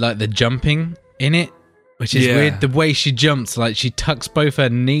like the jumping in it, which is weird. The way she jumps, like she tucks both her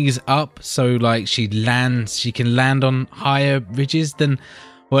knees up, so like she can land on higher ridges than,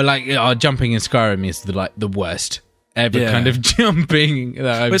 jumping in Skyrim is the worst ever kind of jumping.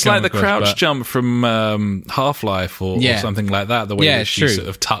 It's like the crouch jump from Half-Life or something like that. The way that she sort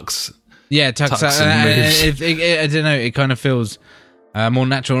of tucks. Yeah, tucks out. I don't know. It kind of feels more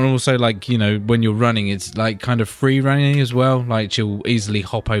natural, and also when you're running, it's like kind of free running as well. Like she'll easily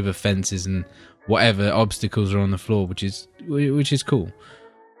hop over fences and whatever obstacles are on the floor, which is cool.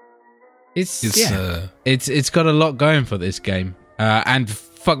 It's got a lot going for this game, and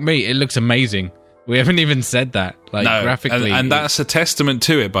fuck me, it looks amazing. We haven't even said that. Like, No, graphically. and that's a testament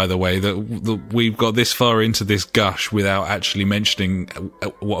to it, by the way, that we've got this far into this gush without actually mentioning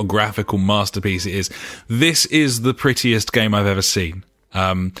what a graphical masterpiece it is. This is the prettiest game I've ever seen.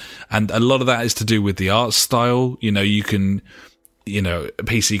 And a lot of that is to do with the art style. You know, PC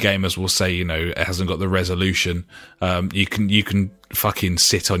gamers will say, it hasn't got the resolution. You can fucking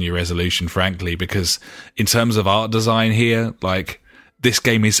sit on your resolution, frankly, because in terms of art design here, like, this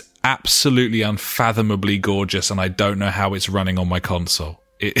game is absolutely unfathomably gorgeous, and I don't know how it's running on my console.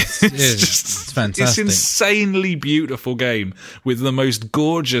 It's fantastic. It's insanely beautiful game with the most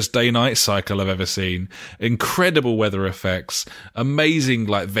gorgeous day-night cycle I've ever seen. Incredible weather effects, amazing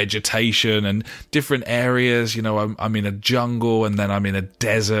like vegetation and different areas. I'm in a jungle and then I'm in a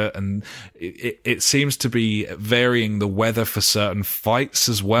desert, and it seems to be varying the weather for certain fights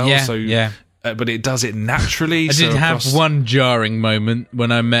as well. But it does it naturally. I did have one jarring moment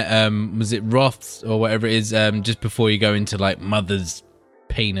when I met, was it Roth's or whatever it is, just before you go into like Mother's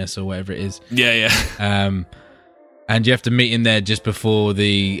penis or whatever it is. Yeah. And you have to meet him there just before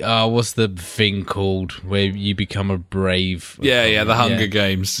the, what's the thing called where you become a brave? The Hunger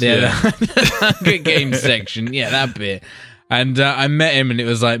Games. The Hunger Games section. Yeah, that bit. And I met him and it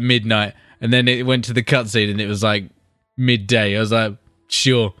was like midnight, and then it went to the cutscene and it was like midday. I was like,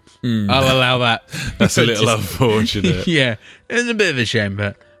 sure. I'll allow that. That's a little unfortunate. Yeah, it's a bit of a shame,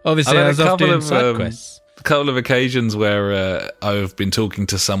 but obviously I was off doing side quests. A couple of occasions where I've been talking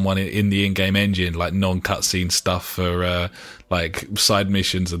to someone in the in-game engine, like non-cutscene stuff for like side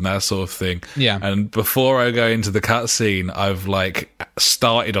missions and that sort of thing. Yeah. And before I go into the cutscene, I've like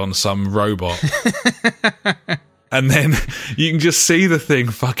started on some robot. And then you can just see the thing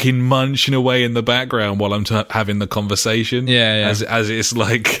fucking munching away in the background while I'm having the conversation. Yeah. As it's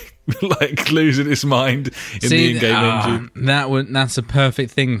like losing its mind in the in-game engine. That's a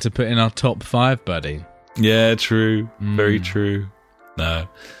perfect thing to put in our top 5, buddy. Yeah, true. Very true. No.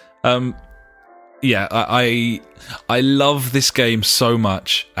 I love this game so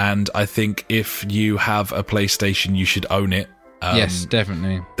much, and I think if you have a PlayStation, you should own it. Yes,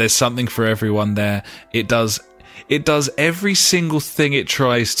 definitely. There's something for everyone there. It does every single thing it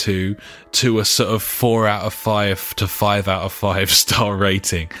tries to a sort of 4 out of 5 to 5 out of 5 star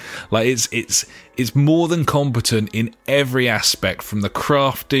rating. Like it's more than competent in every aspect, from the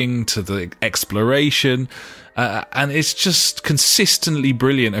crafting to the exploration, and it's just consistently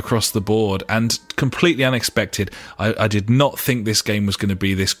brilliant across the board and completely unexpected. I did not think this game was going to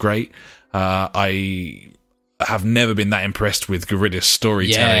be this great. I have never been that impressed with Guerrilla's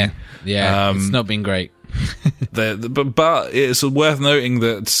storytelling. Yeah, it's not been great. But it's worth noting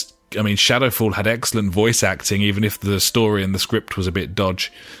that, I mean, Shadowfall had excellent voice acting, even if the story and the script was a bit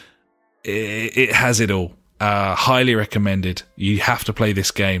dodge. It has it all. Highly recommended. You have to play this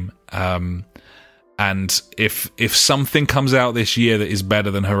game. And if something comes out this year that is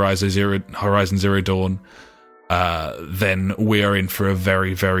better than Horizon Zero Dawn, then we are in for a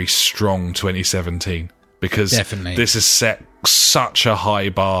very, very strong 2017. Because definitely, this has set such a high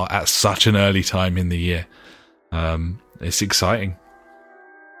bar at such an early time in the year. It's exciting.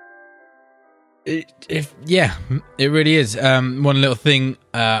 It really is. One little thing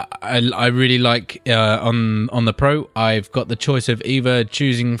I really like on the Pro, I've got the choice of either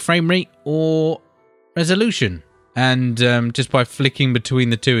choosing frame rate or resolution, and just by flicking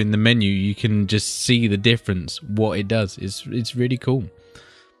between the two in the menu, you can just see the difference. What it does it's really cool.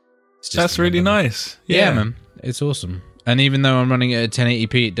 That's really nice. Yeah, man, it's awesome. And even though I'm running it at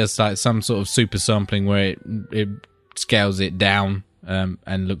 1080p, it does like some sort of super sampling where it scales it down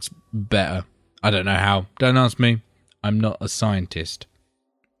and looks better. I don't know how. Don't ask me. I'm not a scientist.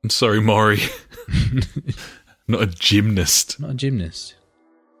 I'm sorry, Maury. Not a gymnast. Not a gymnast.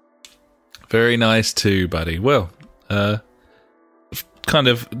 Very nice too, buddy. Well, kind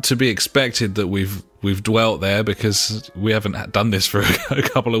of to be expected that we've dwelt there, because we haven't done this for a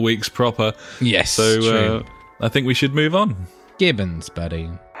couple of weeks proper. Yes, so true. I think we should move on. Gibbons, buddy.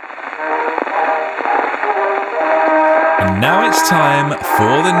 And now it's time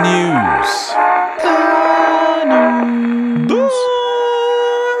for the news.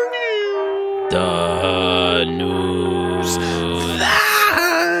 The news.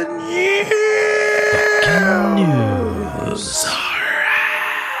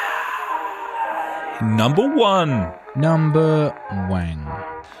 Number one. Number Wang.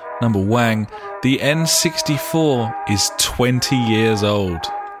 The N64 is 20 years old.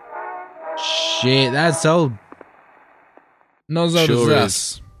 Shit, that's old. Not as old Sure as is.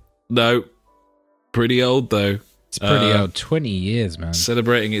 us. No. Pretty old, though. It's pretty old. 20 years, man.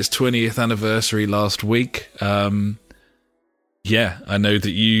 Celebrating its 20th anniversary last week. Yeah, I know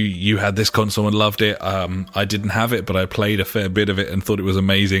that you had this console and loved it. I didn't have it, but I played a fair bit of it and thought it was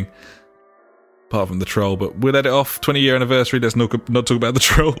amazing. Apart from the troll, but we'll let it off. 20-year anniversary. Let's not talk about the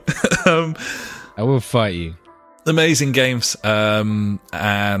troll. I will fight you. Amazing games, and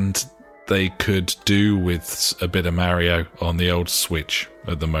they could do with a bit of Mario on the old Switch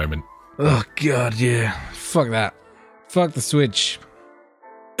at the moment. Oh god, yeah. Fuck that. Fuck the Switch.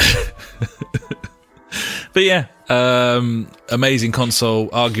 But yeah, amazing console.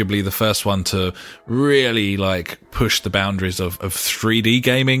 Arguably the first one to really push the boundaries of 3D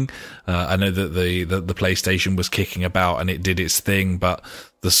gaming. I know that the PlayStation was kicking about and it did its thing, but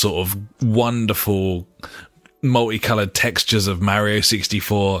the sort of wonderful multicolored textures of Mario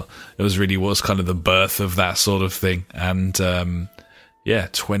 64, it was kind of the birth of that sort of thing. And 20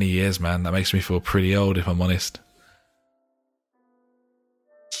 years, man, that makes me feel pretty old, if I'm honest.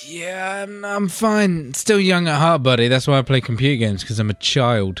 Yeah, I'm fine. Still young at heart, buddy. That's why I play computer games, because I'm a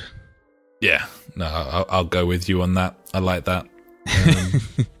child. Yeah, no, I'll go with you on that. I like that.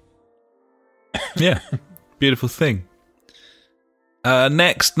 Yeah, beautiful thing.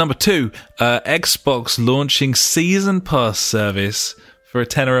 Next, number 2, Xbox launching Season Pass service for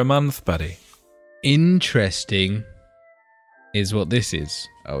 $10 a month, buddy. Interesting is what this is,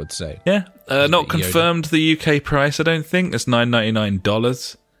 I would say. Yeah, not confirmed the UK price, I don't think. It's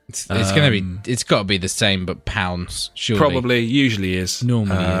 $9.99. It's going to be. It's got to be the same, but pounds. Surely, probably, usually is.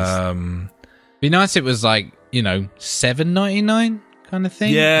 Normally is. Be nice. If it was $7.99 kind of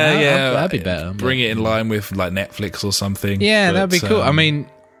thing. Yeah, that'd be better. Bring it in line with Netflix or something. Yeah, that'd be cool. I mean,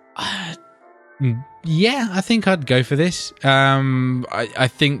 yeah, I think I'd go for this. I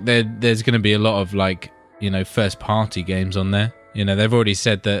think there's going to be a lot of first party games on there. They've already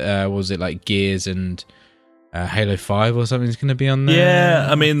said that. What was it Gears and Halo 5 or something is going to be on there?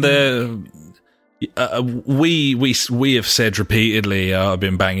 Yeah, I mean we have said repeatedly. I've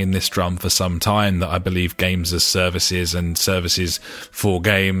been banging this drum for some time that I believe games as services and services for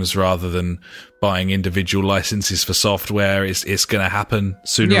games rather than buying individual licenses for software is going to happen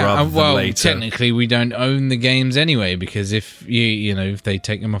sooner rather than later. Technically, we don't own the games anyway, because if if they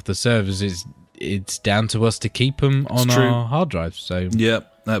take them off the servers, it's down to us to keep them on our hard drives. So yep.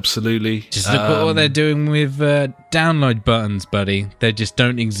 Absolutely. Just look at what they're doing with download buttons, buddy. They just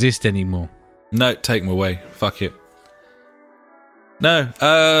don't exist anymore. No, take them away. Fuck it. No,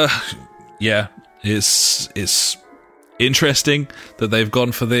 yeah, it's interesting that they've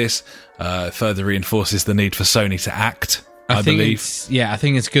gone for this. It further reinforces the need for Sony to act, I believe. I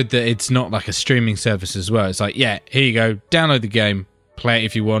think it's good that it's not like a streaming service as well. It's here you go, download the game, play it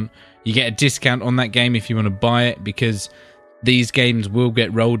if you want. You get a discount on that game if you want to buy it, because these games will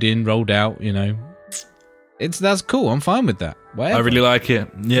get rolled out, That's cool. I'm fine with that. Whatever. I really like it.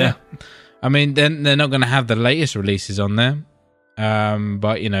 Yeah. I mean, then they're not going to have the latest releases on there.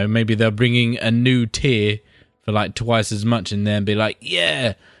 But, maybe they're bringing a new tier for twice as much in there and be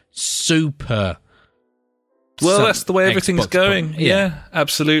yeah, super. Well, that's the way everything's going. Yeah,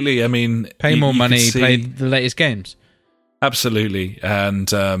 absolutely. I mean, pay more money, play the latest games. Absolutely.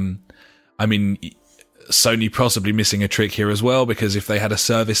 And, I mean, Sony possibly missing a trick here as well, because if they had a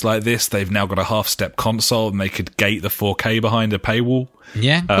service like this, they've now got a half-step console and they could gate the 4K behind a paywall.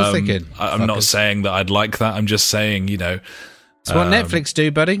 Yeah, of course they could. I'm not saying that I'd like that. I'm just saying, it's what Netflix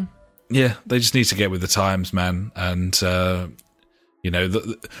do, buddy. Yeah, they just need to get with the times, man. And, the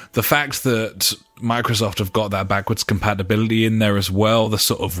fact that Microsoft have got that backwards compatibility in there as well, the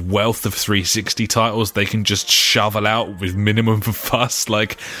sort of wealth of 360 titles they can just shovel out with minimum fuss,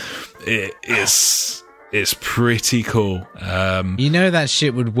 it's pretty cool. That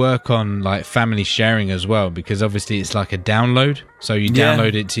shit would work on family sharing as well, because obviously it's a download. So you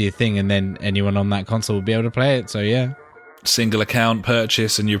download it to your thing, and then anyone on that console will be able to play it. So yeah, single account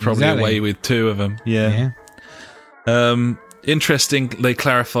purchase, and you're probably away with 2 of them. Yeah. Interesting. They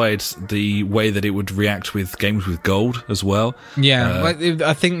clarified the way that it would react with games with gold as well. Yeah,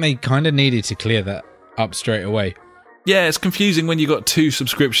 I think they kind of needed to clear that up straight away. Yeah, it's confusing when you got 2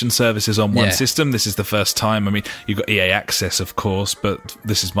 subscription services on one system. This is the first time. I mean, you've got EA Access, of course, but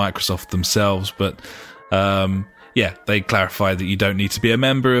this is Microsoft themselves. But, they clarified that you don't need to be a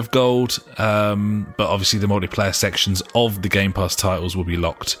member of Gold. But obviously the multiplayer sections of the Game Pass titles will be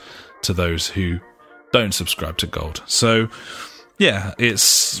locked to those who don't subscribe to Gold. So, yeah,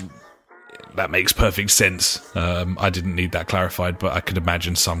 that makes perfect sense. I didn't need that clarified, but I could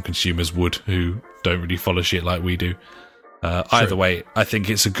imagine some consumers would who don't really follow shit like we do. Either way, I think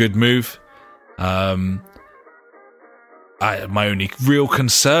it's a good move. My only real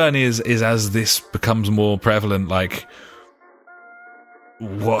concern is as this becomes more prevalent,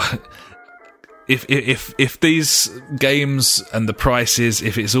 what if these games and the prices,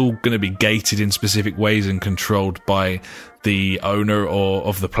 if it's all going to be gated in specific ways and controlled by the owner or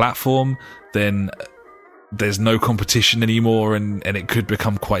of the platform, then there's no competition anymore, and it could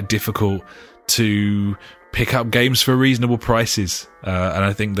become quite difficult to pick up games for reasonable prices. And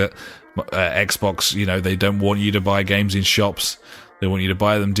I think that Xbox, they don't want you to buy games in shops. They want you to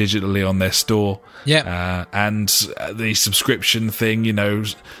buy them digitally on their store. Yeah. And the subscription thing, are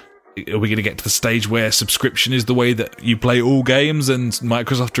we going to get to the stage where subscription is the way that you play all games, and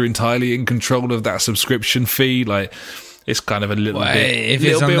Microsoft are entirely in control of that subscription fee? Like, it's kind of a little bit, if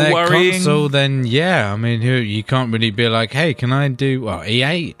it's on their worrying. console, then yeah. I mean, you can't really be like, hey, can I do? Well,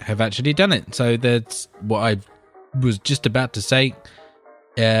 EA have actually done it, so that's what I was just about to say.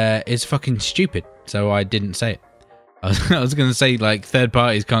 Is fucking stupid. So I didn't say it. I was going to say, like, third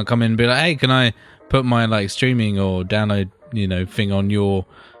parties can't come in and be like, hey, can I put my, like, streaming or download, thing on your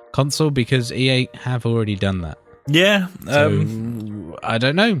console? Because EA have already done that. Yeah. So, I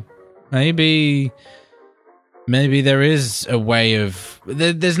don't know. Maybe there is a way of...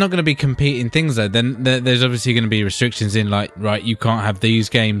 There's not going to be competing things, though. Then there's obviously going to be restrictions in, like, right, you can't have these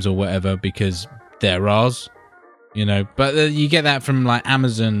games or whatever because they're ours, But you get that from, like,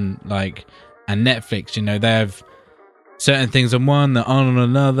 Amazon, like, and Netflix, they have certain things on one that aren't on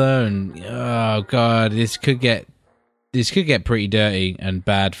another, and oh god, this could get pretty dirty and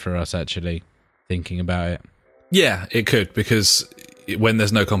bad for us, actually, thinking about it. Yeah, it could, because when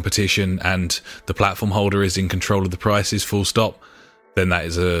there's no competition and the platform holder is in control of the prices, full stop, then that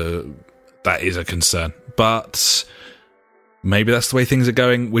is a concern. But maybe that's the way things are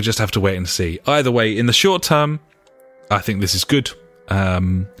going. We just have to wait and see. Either way, in the short term, I think this is good.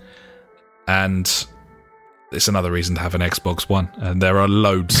 And it's another reason to have an Xbox One, and there are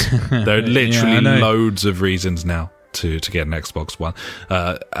loads. There are literally loads of reasons now to get an Xbox One,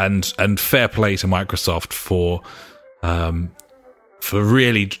 and fair play to Microsoft for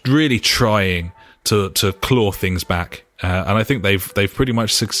really really trying to claw things back, and I think they've pretty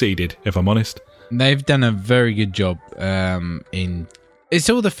much succeeded. If I'm honest, they've done a very good job. It's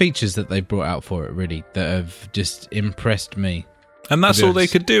all the features that they brought out for it, really, that have just impressed me. And that's all they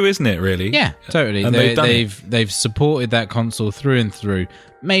could do, isn't it, really? Yeah, totally. And they've supported that console through and through.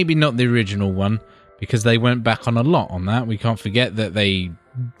 Maybe not the original one, because they went back on a lot on that. We can't forget that they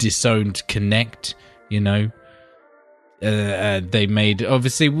disowned Kinect, They made...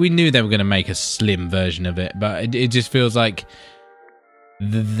 Obviously, we knew they were going to make a slim version of it, but it just feels like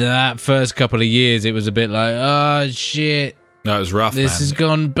that first couple of years, it was a bit like, oh, shit. No, it was rough, This has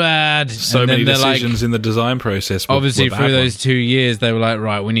gone bad. So many decisions in the design process. Obviously, through those 2 years, they were like,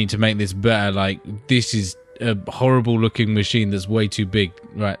 right, we need to make this better. Like, this is a horrible-looking machine that's way too big.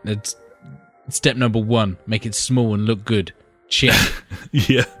 Right, that's step number 1. Make it small and look good. Check.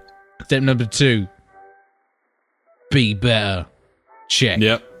 Yeah. Step number 2. Be better. Check.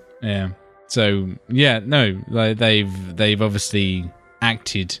 Yep. Yeah. So, yeah, no, like they've obviously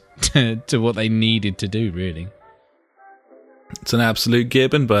acted to what they needed to do, really. It's an absolute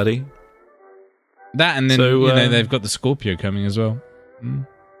gibbon, buddy. That, and then they've got the Scorpio coming as well.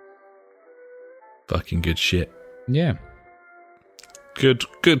 Fucking good shit. Yeah.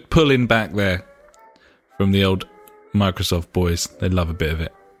 Good pulling back there from the old Microsoft boys. They love a bit of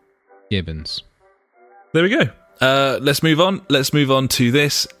it. Gibbons. There we go. Let's move on. Let's move on to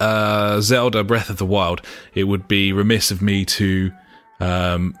this. Zelda Breath of the Wild. It would be remiss of me to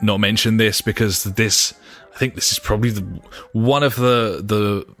not mention this, because I think this is probably one of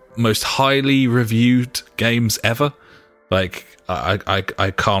the most highly reviewed games ever. Like,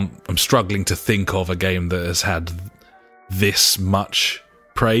 I'm struggling to think of a game that has had this much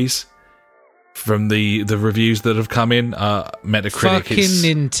praise from the reviews that have come in. Metacritic,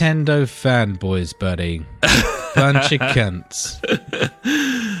 fucking Nintendo fanboys, buddy. Bunch of cunts.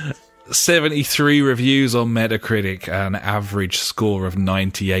 73 reviews on Metacritic, an average score of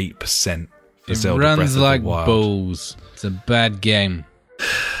 98%. It runs like balls. It's a bad game.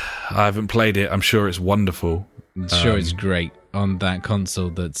 I haven't played it. I'm sure it's wonderful. I'm sure it's great on that console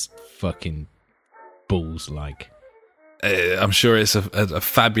that's fucking balls like. I'm sure it's a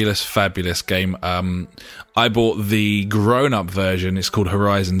fabulous, fabulous game. I bought the grown-up version. It's called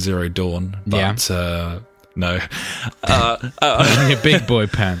Horizon Zero Dawn. But, no. In your big boy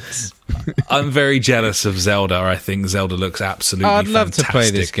pants. I'm very jealous of Zelda. I think Zelda looks absolutely fantastic. I'd love to play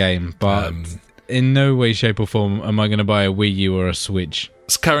this game, but in no way, shape or form am I going to buy a Wii U or a Switch.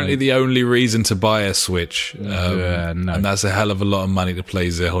 It's currently the only reason to buy a Switch. No. And that's a hell of a lot of money to play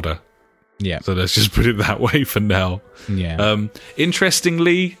Zelda. Yeah. So let's just put it that way for now. Yeah.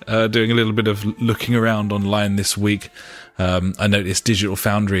 Interestingly, doing a little bit of looking around online this week, I noticed Digital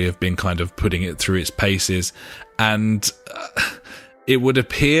Foundry have been kind of putting it through its paces, and it would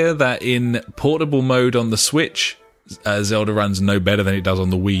appear that in portable mode on the Switch, Zelda runs no better than it does on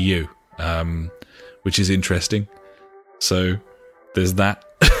the Wii U, which is interesting. So there's that.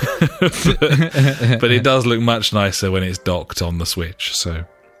 but it does look much nicer when it's docked on the Switch, so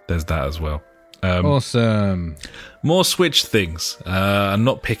there's that as well. Awesome. More Switch things. I'm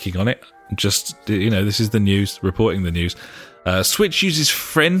not picking on it, just, this is the news, reporting the news. Switch uses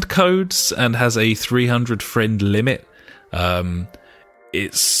friend codes and has a 300 friend limit.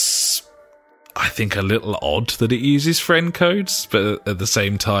 It's, I think, a little odd that it uses friend codes, but at the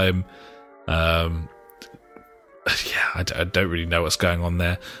same time, I don't really know what's going on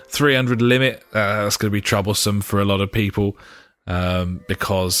there. 300 limit, that's going to be troublesome for a lot of people,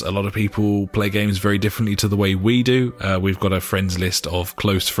 because a lot of people play games very differently to the way we do. We've got a friends list of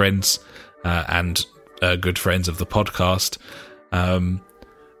close friends and good friends of the podcast.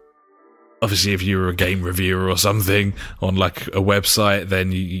 Obviously, if you were a game reviewer or something on like a website,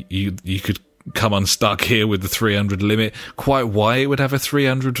 then you could come unstuck here with the 300 limit. Quite why it would have a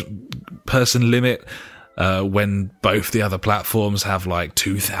 300 person limit when both the other platforms have like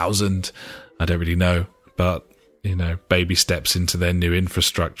 2,000, I don't really know. But, baby steps into their new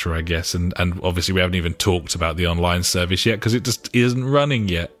infrastructure, I guess. And obviously we haven't even talked about the online service yet because it just isn't running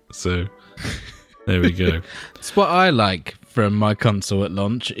yet. So there we go. It's what I like from my console at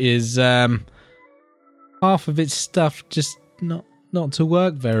launch is half of its stuff just not to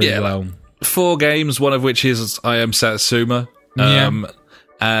work very well. Like 4 games, one of which is I Am Satsuma,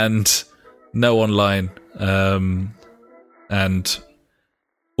 and no online. And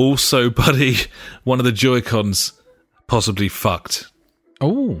also, buddy, one of the Joy-Cons possibly fucked.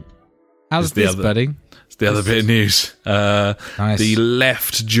 Oh, how's this, buddy? It's the other bit of news. Nice. The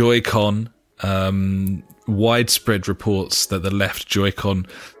left Joy-Con, widespread reports that the left Joy-Con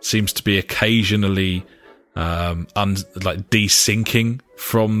seems to be occasionally desyncing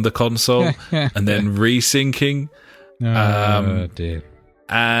from the console and then resyncing. Oh, dear.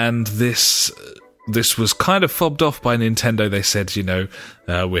 And this was kind of fobbed off by Nintendo. They said,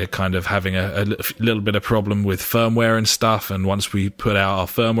 we're kind of having a little bit of problem with firmware and stuff, and once we put out our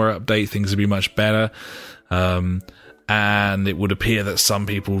firmware update, things will be much better. And it would appear that some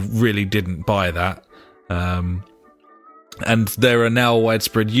people really didn't buy that. And there are now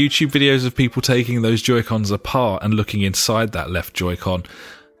widespread YouTube videos of people taking those Joy-Cons apart and looking inside that left Joy-Con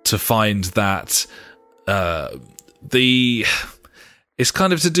to find that it's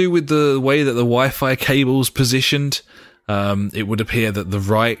kind of to do with the way that the Wi-Fi cable's positioned. It would appear that the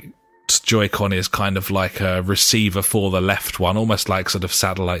right Joy-Con is kind of like a receiver for the left one, almost like sort of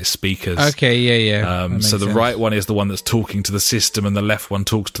satellite speakers. Okay, yeah. So the right one is the one that's talking to the system, and the left one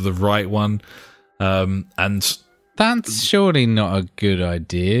talks to the right one. And that's surely not a good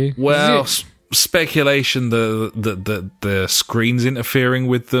idea. Well, speculation the screen's interfering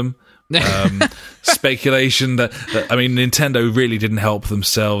with them. Speculation that Nintendo really didn't help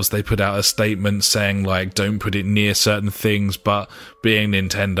themselves. They put out a statement saying like, don't put it near certain things, but being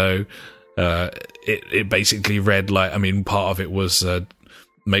Nintendo, it basically read like, part of it was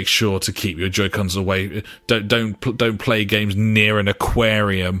make sure to keep your Joy-Cons away. Don't play games near an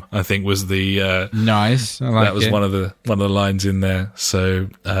aquarium, I think was the nice. I like that was it. one of the lines in there. So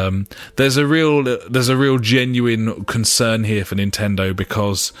there's a real genuine concern here for Nintendo,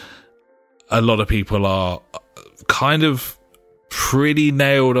 because a lot of people are kind of pretty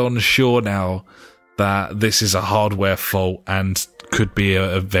nailed on sure now that this is a hardware fault and could be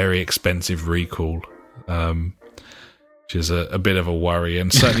a very expensive recall, which is a bit of a worry,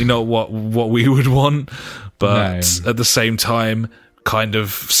 and certainly not what we would want, but at the same time kind of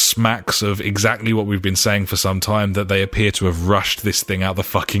smacks of exactly what we've been saying for some time, that they appear to have rushed this thing out the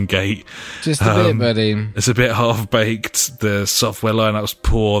fucking gate. Just a bit, buddy. It's a bit half-baked. The software lineup's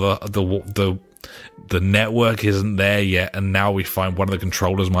poor. The network isn't there yet, and now we find one of the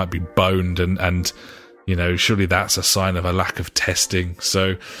controllers might be boned, and surely that's a sign of a lack of testing.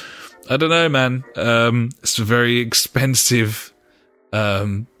 So I don't know, man. It's a very expensive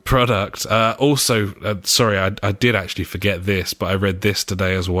product. Also, sorry, I did actually forget this, but I read this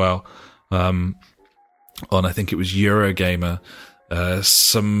today as well. On, I think it was Eurogamer.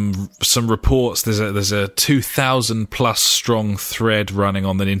 Some reports. There's a 2,000 plus strong thread running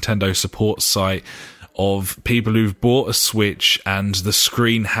on the Nintendo support site of people who've bought a Switch and the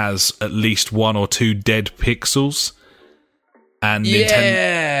screen has at least 1 or 2 dead pixels. And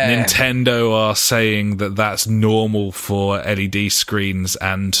Nintendo are saying that that's normal for LED screens,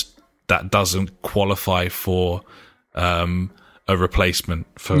 and that doesn't qualify for a replacement.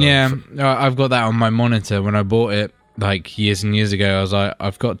 I've got that on my monitor when I bought it. like years and years ago, I was like,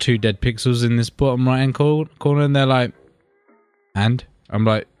 I've got 2 dead pixels in this bottom right hand corner, and they're like, and I'm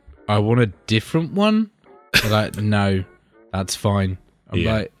like, I want a different one. They're like, no, that's fine. I'm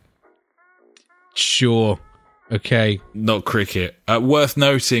like, sure, okay. Not cricket. Worth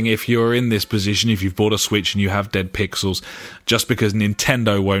noting, if you're in this position, if you've bought a Switch and you have dead pixels, just because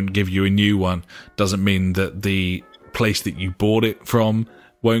Nintendo won't give you a new one doesn't mean that the place that you bought it from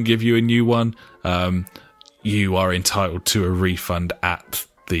won't give you a new one. You are entitled to a refund at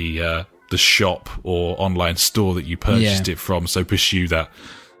the shop or online store that you purchased it from, so pursue that.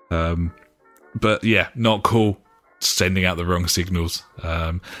 But yeah, not cool. Sending out the wrong signals.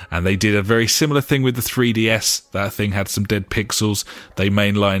 And they did a very similar thing with the 3DS. That thing had some dead pixels. They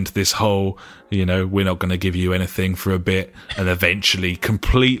mainlined this whole, we're not going to give you anything for a bit, and eventually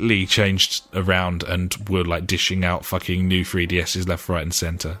completely changed around and were like dishing out fucking new 3DSs left, right and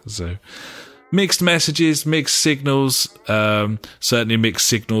centre. So mixed messages, mixed signals, certainly mixed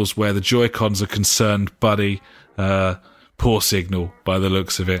signals where the Joy-Cons are concerned, buddy. Poor signal by the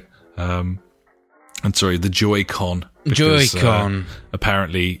looks of it. I'm sorry, the Joy-Con. Because, Joy-Con.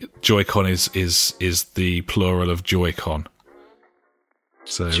 Apparently, Joy-Con is the plural of Joy-Con.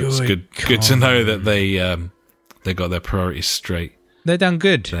 So it's good to know that they got their priorities straight. They done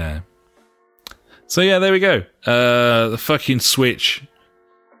good. There. So yeah, there we go. The fucking Switch.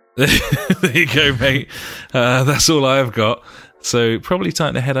 There you go, mate. That's all I've got. So probably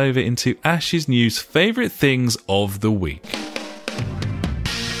time to head over into Ash's news favourite things of the week.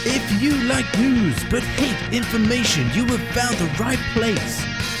 If you like news but hate information, you have found the right place.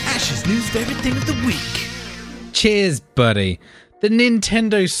 Ash's news favourite thing of the week. Cheers, buddy. The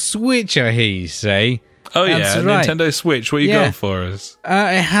Nintendo Switch, I hear you say. Oh, That's yeah, right. Nintendo Switch. What you got for us?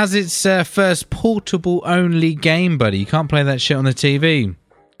 It has its first portable-only game, buddy. You can't play that shit on the TV.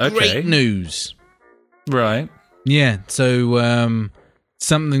 Okay. Great news. Right. Yeah, so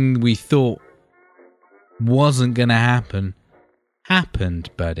something we thought wasn't going to happen happened,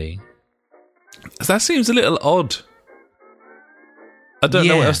 buddy. That seems a little odd. I don't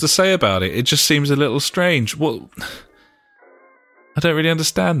know what else to say about it. It just seems a little strange. What? I don't really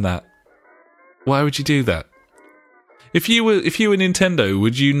understand that. Why would you do that? If you were Nintendo,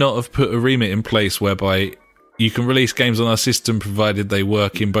 would you not have put a remit in place whereby you can release games on our system provided they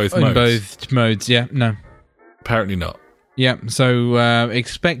work in both modes? In both modes, yeah. No. Apparently not. Yeah, so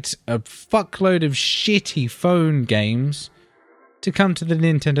expect a fuckload of shitty phone games to come to the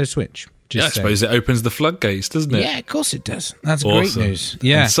Nintendo Switch. I suppose it opens the floodgates, doesn't it? Yeah, of course it does. That's awesome. Great news.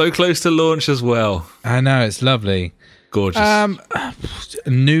 Yeah. And so close to launch as well. I know, it's lovely. Gorgeous.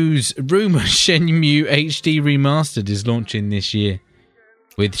 News, rumour, Shenmue HD Remastered is launching this year,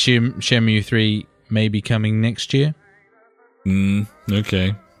 with Shenmue 3 maybe coming next year.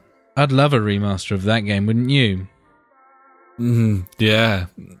 Okay. I'd love a remaster of that game, wouldn't you? Yeah.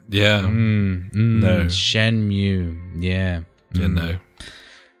 No. Shenmue, yeah. No.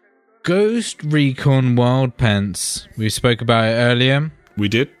 Ghost Recon Wild Pants. We spoke about it earlier. We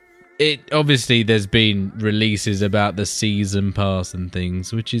did. It obviously there's been releases about the season pass and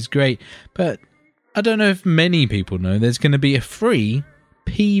things, which is great. But I don't know if many people know there's going to be a free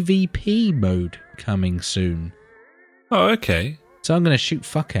PvP mode coming soon. Oh, okay. So I'm going to shoot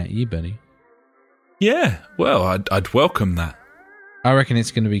fuck at you, buddy. Yeah. Well, I'd welcome that. I reckon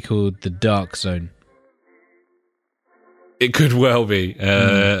it's going to be called the Dark Zone. It could well be,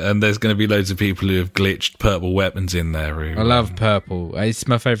 and there's going to be loads of people who have glitched purple weapons in there. I love purple. It's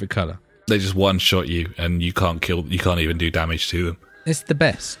my favourite colour. They just one-shot you, and you can't even do damage to them. It's the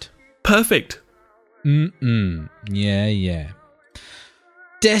best. Perfect. Yeah.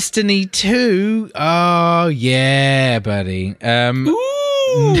 Destiny 2. Oh, yeah, buddy.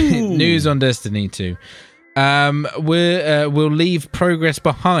 News on Destiny 2. We'll leave progress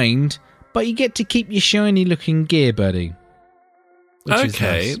behind, but you get to keep your shiny-looking gear, buddy.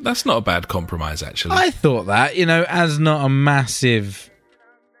 Okay, nice. That's not a bad compromise, actually. I thought that, as not a massive,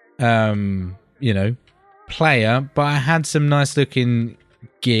 player, but I had some nice looking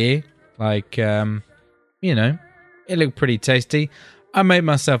gear, like, it looked pretty tasty. I made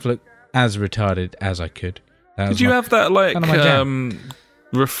myself look as retarded as I could. Did you have that, like,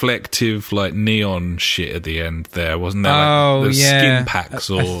 reflective, like, neon shit at the end there? Wasn't there, like, the skin packs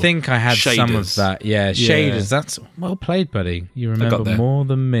or I think I had shaders? some of that. Yeah, shaders. That's well played, buddy. You remember more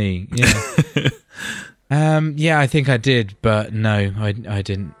than me. Yeah. I think I did, but no, I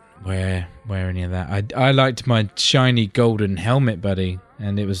didn't wear any of that. I liked my shiny golden helmet, buddy,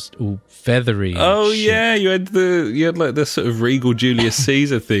 and it was all feathery. Oh yeah, you had like the sort of regal Julius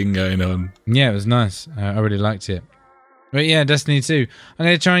Caesar thing going on. Yeah, it was nice. I really liked it. But yeah, Destiny 2. I'm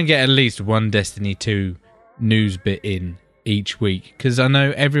going to try and get at least one Destiny 2 news bit in each week, because I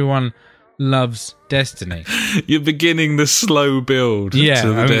know everyone loves Destiny. You're beginning the slow build. Yeah,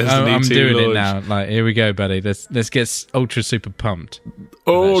 to the Destiny I'm 2 doing launch. it now. Like, here we go, buddy. Let's get ultra super pumped.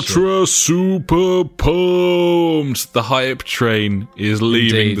 Ultra super pumped. The hype train is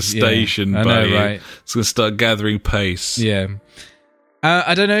leaving Indeed, the station, yeah. I buddy. know, right? It's going to start gathering pace. Yeah.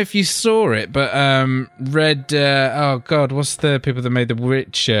 I don't know if you saw it, but Red... oh, God, what's the people that made The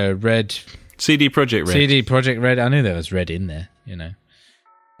Witcher? Red... CD Projekt Red. CD Projekt Red. I knew there was Red in there, you know.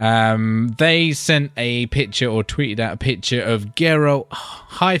 They sent a picture or tweeted out a picture of Geralt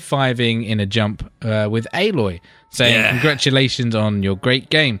high-fiving in a jump with Aloy, saying, congratulations on your great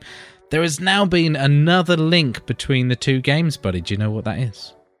game. There has now been another link between the two games, buddy. Do you know what that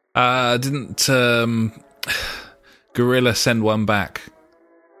is? Didn't Gorilla send one back?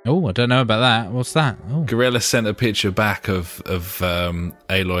 Oh, I don't know about that. What's that? Oh, Gorilla sent a picture back of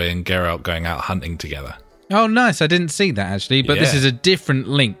Aloy and Geralt going out hunting together. oh, nice. I didn't see that, actually, but this Yeah. is a different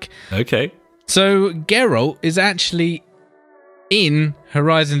link. Okay. So Geralt is actually in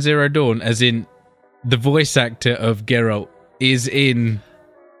Horizon Zero Dawn, as in the voice actor of Geralt is in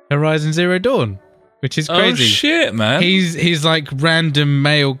Horizon Zero Dawn, which is crazy. Oh, shit, man. He's like random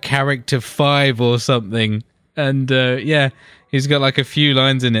male character 5 or something. And he's got like a few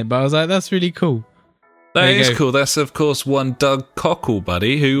lines in it, but I was like, that's really cool. That There you is go. cool. That's, of course, one Doug Cockle,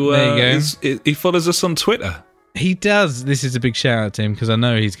 buddy, who There you he follows us on Twitter He does. This is a big shout out to him because I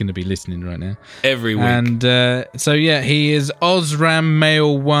know he's going to be listening right now. every week. And so he is Osram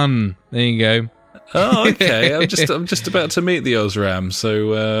Male 1. There you go. Oh, okay. I'm just about to meet the Osram,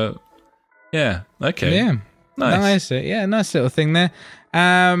 so okay. Yeah. Nice. Nice little thing there.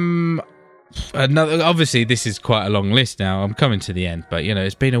 Another, obviously this is quite a long list now. I'm coming to the end, but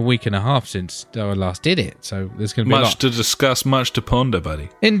it's been a week and a half since I last did it, so there's going to be a Much lot to discuss, much to ponder, buddy.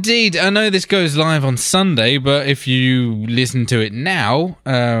 Indeed. I know this goes live on Sunday, but if you listen to it now,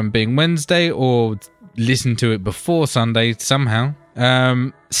 being Wednesday, or listen to it before Sunday somehow,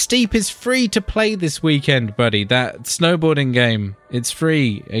 Steep is free to play this weekend, buddy. That snowboarding game, it's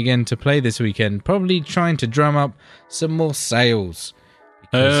free again to play this weekend. Probably trying to drum up some more sales.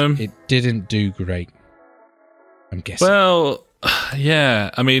 It didn't do great, I'm guessing. Well, yeah.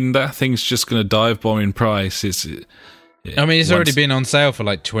 I mean, that thing's just going to dive bomb in price. It's already been on sale for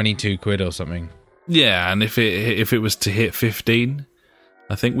like 22 quid or something. Yeah, and if it was to hit 15,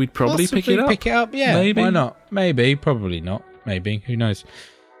 I think we'd probably Possibly pick it up. Pick it up, yeah. Maybe. Why not? Maybe. Probably not. Maybe. Who knows?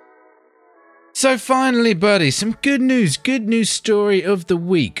 So finally, buddy, some good news. Good news story of the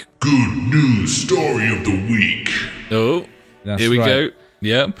week. Good news story of the week. Oh, That's here we right. go.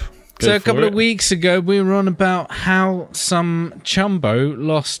 Yep. So a couple of weeks ago, we were on about how some chumbo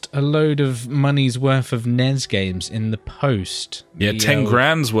lost a load of money's worth of NES games in the post. Yeah, 10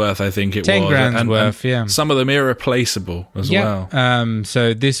 grand's worth, I think it 10 was. grand's worth, yeah. Some of them irreplaceable as well.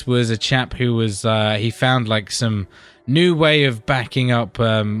 So this was a chap who was he found like some new way of backing up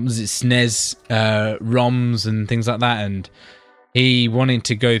was it SNES ROMs and things like that, and he wanted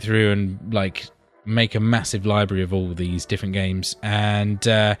to go through and like make a massive library of all these different games, and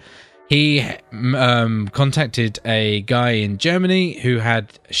he contacted a guy in Germany who had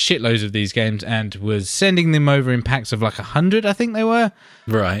shitloads of these games and was sending them over in packs of like 100, I think they were.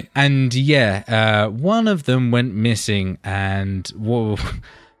 Right. And one of them went missing, and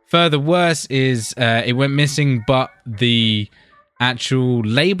further worse is it went missing, but the actual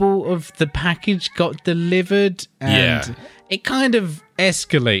label of the package got delivered, and it kind of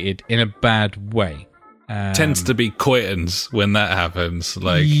escalated in a bad way. Tends to be quittens when that happens.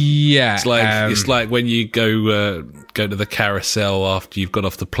 Like, yeah, it's like when you go to the carousel after you've got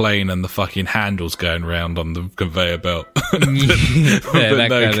off the plane and the fucking handle's going round on the conveyor belt. but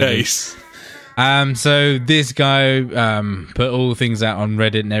no case. So this guy put all things out on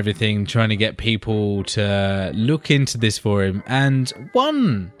Reddit and everything, trying to get people to look into this for him. And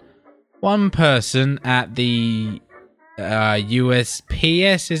one person at the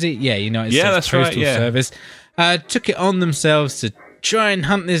USPS, is it? Yeah, United States Postal Service, took it on themselves to try and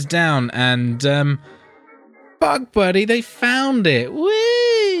hunt this down. And Bug Buddy, they found it.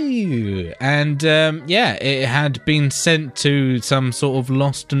 Woo! And it had been sent to some sort of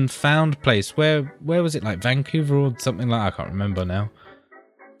lost and found place. Where was it? Like Vancouver or something like that? I can't remember now.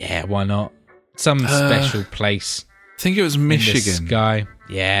 Yeah, why not? Some special place. I think it was Michigan. In the sky.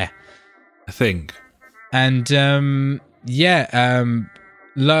 Yeah. I think. And he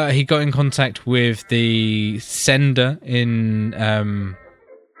got in contact with the sender in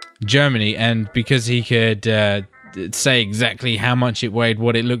Germany, and because he could say exactly how much it weighed,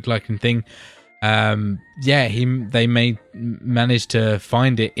 what it looked like, and thing, they managed to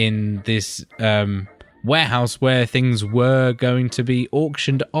find it in this warehouse where things were going to be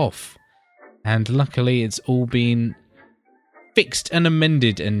auctioned off. And luckily it's all been fixed and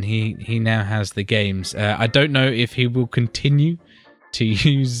amended, and he now has the games. I don't know if he will continue to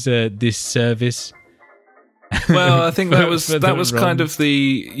use this service. Well, I think that was kind of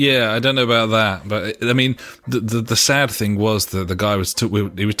I don't know about that, but I mean, the sad thing was that the guy was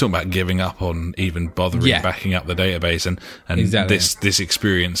talking about giving up on even bothering backing up the database, and exactly. this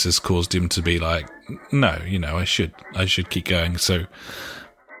experience has caused him to be like, no, I should keep going. So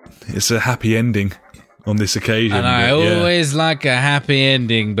it's a happy ending on this occasion. And I always like a happy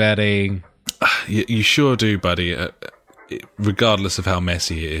ending, buddy. You sure do, buddy. Regardless of how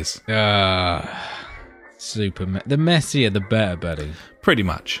messy it is. The messier the better, buddy. Pretty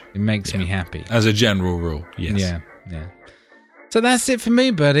much. It makes me happy. As a general rule, yes. Yeah. So that's it for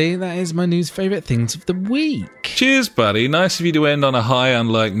me, buddy. That is my news favourite things of the week. Cheers, buddy. Nice of you to end on a high,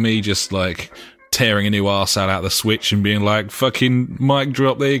 unlike me just like tearing a new arsehole out the switch and being like, fucking mic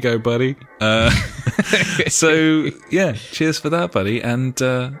drop, there you go, buddy. So, yeah, cheers for that, buddy. And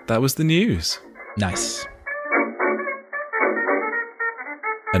that was the news. Nice.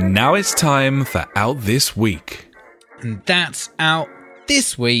 And now it's time for Out This Week. And that's Out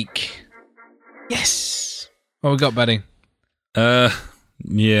This Week. Yes. What we got, buddy?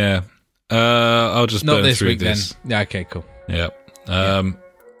 Yeah. I'll just not burn this through week this. Then. Yeah, okay, cool. Yep.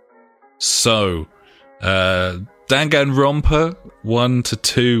 So, Danganronpa 1 to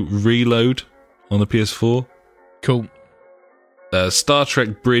 2 Reload on the PS4. Cool. Star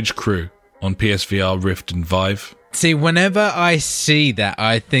Trek Bridge Crew on PSVR, Rift and Vive. See, whenever I see that,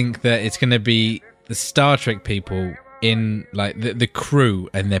 I think that it's going to be the Star Trek people in like the crew,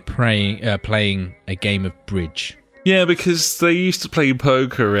 and they're playing a game of bridge. Yeah, because they used to play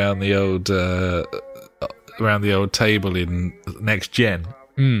poker around the old table in Next Gen.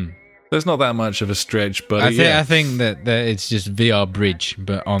 There's not that much of a stretch, but I think that it's just VR bridge,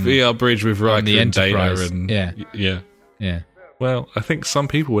 but on VR bridge with Riker and Data, and yeah. Well, I think some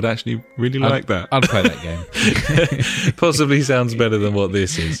people would actually really like that. I'd play that game. Possibly sounds better than what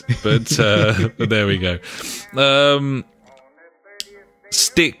this is, but there we go.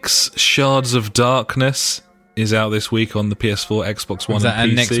 Styx Shards of Darkness is out this week on the PS4, Xbox One, is that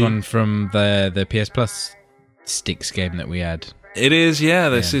and PC. Our next one from the PS Plus Styx game that we had? It is, yeah.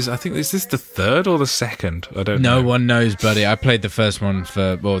 This is. I think is this the third or the second? I don't know. No one knows, buddy. I played the first one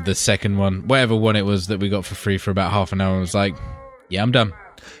or the second one, whatever one it was that we got for free for about half an hour. I was like, yeah, I'm done.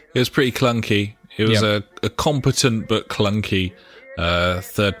 It was pretty clunky. It was a competent but clunky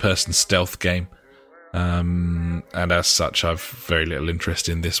third-person stealth game, and as such, I've very little interest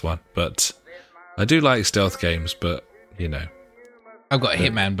in this one. But I do like stealth games. But I've got a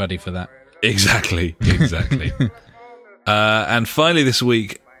Hitman buddy for that. Exactly. And finally this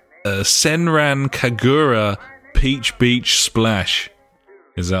week, Senran Kagura Peach Beach Splash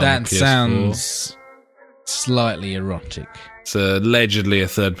is out on the PS4. That sounds slightly erotic. It's allegedly a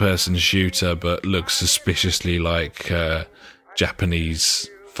third-person shooter, but looks suspiciously like Japanese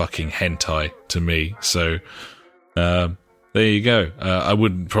fucking hentai to me. So there you go. I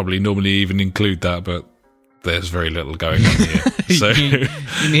wouldn't probably normally even include that, but there's very little going on here. So you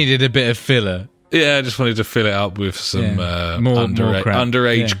needed a bit of filler. Yeah, I just wanted to fill it up with some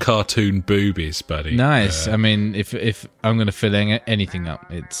underage cartoon boobies, buddy. Nice. I mean, if I'm going to fill anything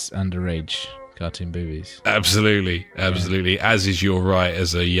up, it's underage cartoon boobies. Absolutely. As is your right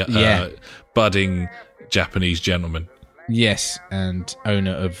as a budding Japanese gentleman. Yes, and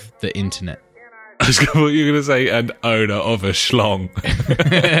owner of the internet. I was going to what you were going to say, and owner of a schlong.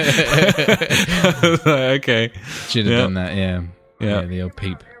 Okay. Should have done that, yeah. The old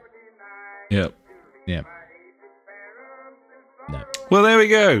peep. Yep. Yeah. No. Well, there we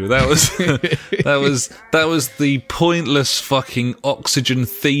go. That was the pointless fucking oxygen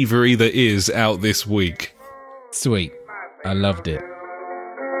thievery that is out this week. Sweet. I loved it.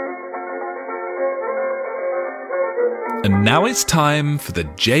 And now it's time for the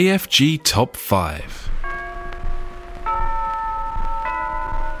JfG Top 5.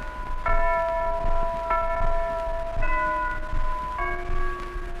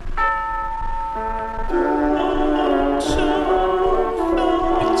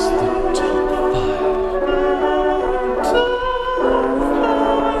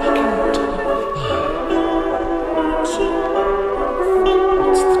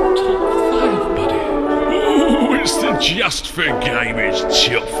 Just for gamers,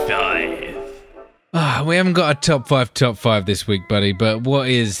 top 5. We haven't got a top five this week, buddy, but what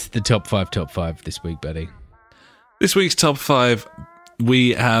is the top five this week, buddy? This week's top 5,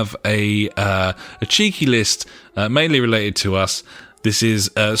 we have a cheeky list, mainly related to us, This is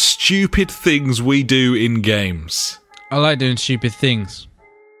stupid things we do in games. I like doing stupid things.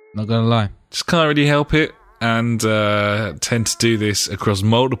 Not gonna lie. Just can't really help it, and tend to do this across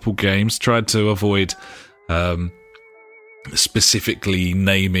multiple games. Tried to avoid specifically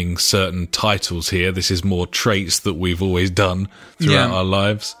naming certain titles here. This is more traits that we've always done throughout our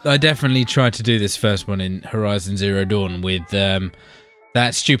lives. I definitely tried to do this first one in Horizon Zero Dawn with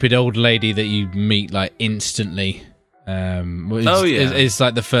that stupid old lady that you meet like instantly. It's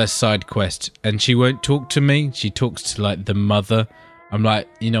like the first side quest, and she won't talk to me. She talks to like the mother. I'm like,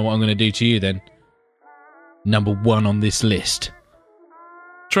 you know what I'm going to do to you then? Number 1 on this list.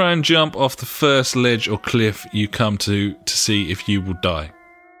 Try and jump off the first ledge or cliff you come to see if you will die.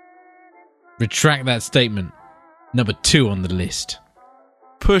 Retract that statement. Number 2 on the list.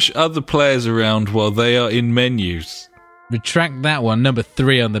 Push other players around while they are in menus. Retract that one. Number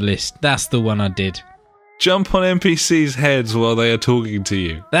 3 on the list. That's the one I did. Jump on NPCs' heads while they are talking to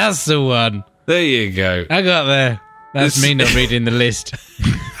you. That's the one. There you go. I got there. That's me not reading the list.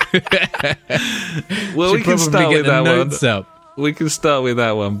 Well, we can start with that one. Up. We can start with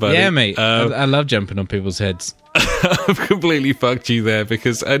that one, buddy. Yeah, mate. I love jumping on people's heads. I've completely fucked you there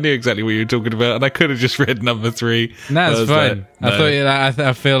because I knew exactly what you were talking about, and I could have just read number 3. No, it's fine. No.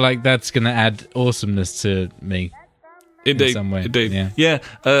 I feel like that's going to add awesomeness to me. Indeed, in some way. Indeed. Yeah,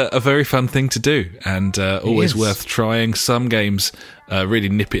 a very fun thing to do, and always worth trying. Some games really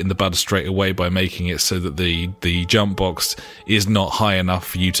nip it in the bud straight away by making it so that the jump box is not high enough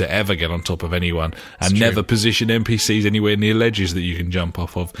for you to ever get on top of anyone, and never position NPCs anywhere near ledges that you can jump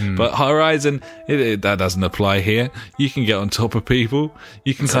off of. But Horizon, that doesn't apply here. You can get on top of people.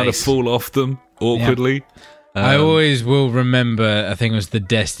 You can kind of fall off them awkwardly. Yeah. I always will remember, I think it was the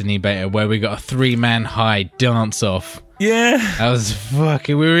Destiny beta, where we got a 3-man high dance off. Yeah. I was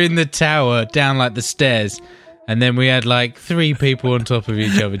fucking... We were in the tower, down like the stairs, and then we had like 3 people on top of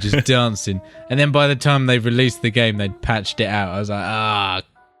each other just dancing. And then by the time they released the game, they'd patched it out. I was like,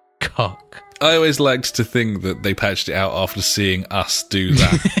 cock. I always liked to think that they patched it out after seeing us do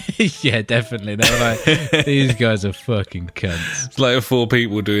that. Yeah, definitely. They were like, these guys are fucking cunts. It's like 4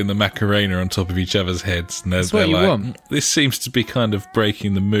 people doing the Macarena on top of each other's heads. And That's what you want. This seems to be kind of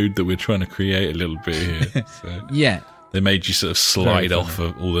breaking the mood that we're trying to create a little bit here. So yeah. They made you sort of slide off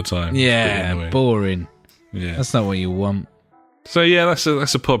all the time. Yeah, boring. Yeah. That's not what you want. So yeah, that's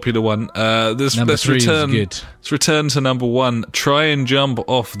a popular one. Let's return to number 1. Try and jump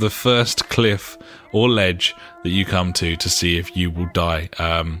off the first cliff or ledge that you come to see if you will die.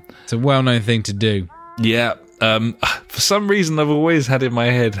 It's a well-known thing to do. Yeah. For some reason, I've always had in my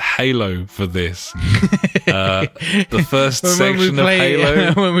head Halo for this. The first section of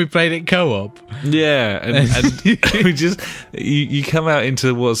Halo. When we played it co-op. Yeah, and we just you come out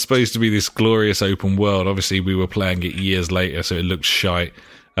into what's supposed to be this glorious open world. Obviously, we were playing it years later, so it looked shite.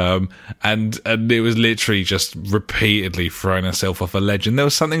 And it was literally just repeatedly throwing herself off a ledge. And there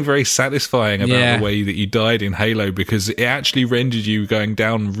was something very satisfying about the way that you died in Halo, because it actually rendered you going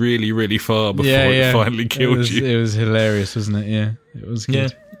down really, really far before it finally killed you. It was hilarious, wasn't it? Yeah, it was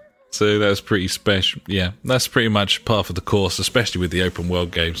good. Yeah. So that was pretty special. Yeah, that's pretty much part of the course, especially with the open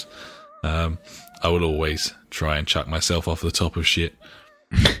world games. I will always try and chuck myself off the top of shit.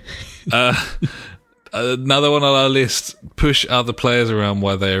 Another one on our list, push other players around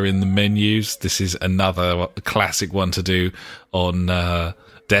while they are in the menus. This is another classic one to do on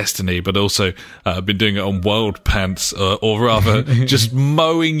Destiny, but also I've been doing it on World Pants, or rather just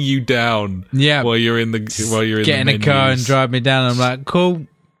mowing you down while you're in the menus. Get in a car and drive me down. I'm like, cool,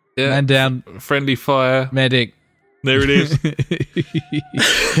 man down. Friendly fire. Medic. There it is.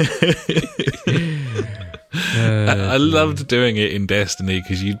 I loved doing it in Destiny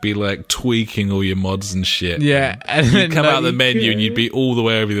because you'd be like tweaking all your mods and shit. Yeah, and you'd come out of the menu and you'd be all the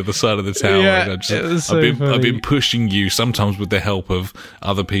way over the other side of the tower. Yeah, and I've been pushing you, sometimes with the help of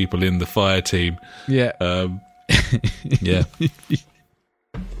other people in the fire team. Yeah, yeah.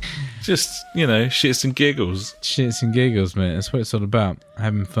 Just, shits and giggles. Shits and giggles, mate. That's what it's all about.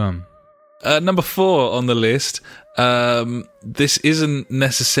 Having fun. Number 4 on the list. This isn't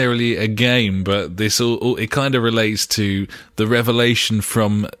necessarily a game, but it kind of relates to the revelation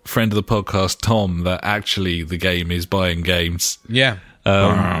from friend of the podcast Tom that actually the game is buying games. Yeah.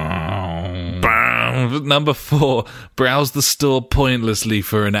 Number 4, browse the store pointlessly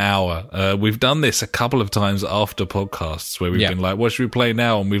for an hour. We've done this a couple of times after podcasts where we've been like, what should we play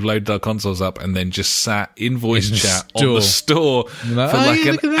now? And we've loaded our consoles up and then just sat in voice chat on the store for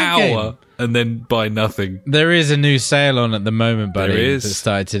like an hour and then buy nothing. There is a new sale on at the moment, buddy. There is. That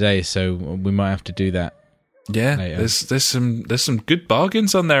started today, so we might have to do that. Yeah, later. there's some good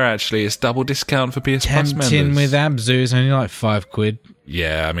bargains on there actually. It's double discount for PS Plus members. Tempting with Abzu is only like £5.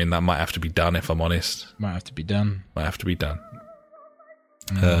 Yeah, I mean that might have to be done if I'm honest. Might have to be done. But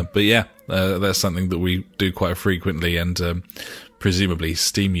yeah, that's something that we do quite frequently, and presumably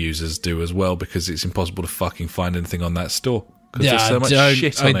Steam users do as well, because it's impossible to fucking find anything on that store because there's so much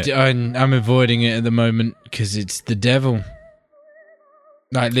shit on it. I'm avoiding it at the moment because it's the devil.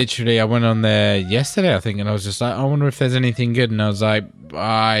 Like, literally, I went on there yesterday, I think, and I was just like, I wonder if there's anything good. And I was like,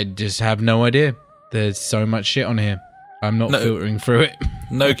 I just have no idea. There's so much shit on here. I'm not filtering through it.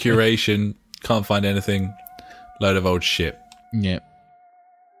 No curation. Can't find anything. Load of old shit. Yeah.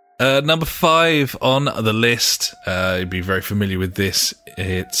 Number 5 on the list. You'd be very familiar with this.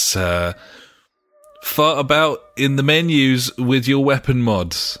 It's fart about in the menus with your weapon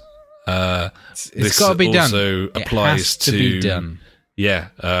mods. It's got to be done. Also applies it has to be done. Yeah,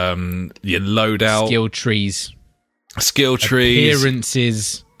 your loadout, skill trees,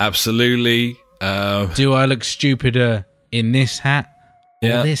 appearances. Absolutely. Do I look stupider in this hat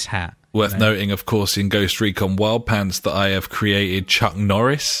or this hat? Worth noting, of course, in Ghost Recon Wildpants that I have created Chuck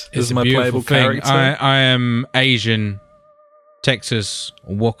Norris as my playable character. I am Asian Texas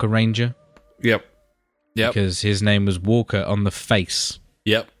Walker Ranger. Yep. Because his name was Walker on the face.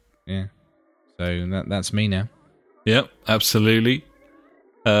 Yep. Yeah. So that's me now. Yep, absolutely.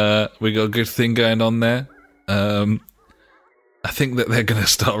 We got a good thing going on there. I think that they're going to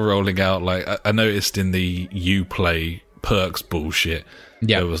start rolling out, like, I noticed in the Uplay perks bullshit,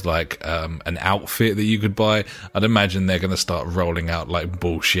 there was like an outfit that you could buy. I'd imagine they're going to start rolling out like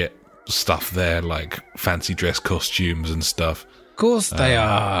bullshit stuff there, like fancy dress costumes and stuff. Of course they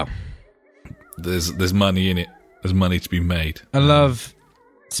are. There's money in it. There's money to be made. I love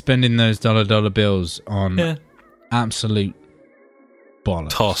spending those dollar bills on absolute bollocks.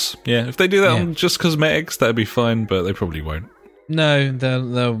 Toss. Yeah, if they do that on just cosmetics, that'd be fine, but they probably won't. No,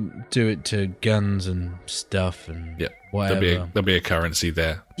 they'll do it to guns and stuff and whatever. There'll be a currency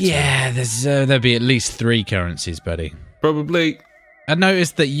there. Yeah, there'll be at least 3 currencies, buddy. Probably. I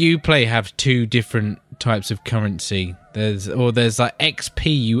noticed that Uplay have 2 different types of currency. There's like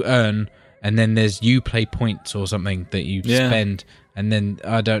XP you earn, and then there's Uplay points or something that you spend, and then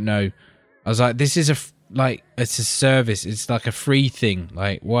I don't know. I was like, this is it's a service. It's like a free thing.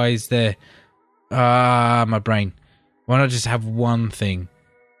 Like, why is there? My brain. Why not just have one thing?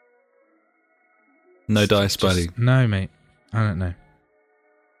 No dice, buddy. No, mate. I don't know.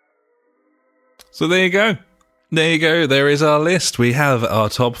 So there you go. There is our list. We have our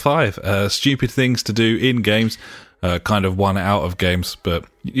top 5 stupid things to do in games. Kind of one out of games, but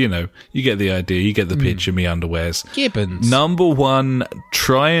you know, you get the idea. You get the picture. Me underwears. Gibbons. Number 1: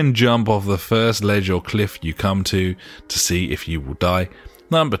 try and jump off the first ledge or cliff you come to see if you will die.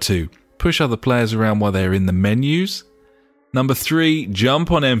 Number 2: push other players around while they're in the menus. Number 3: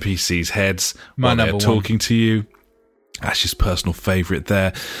 jump on NPCs' heads while they're talking to you. Ash's personal favourite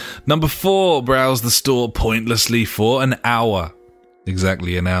there. Number 4: browse the store pointlessly for an hour.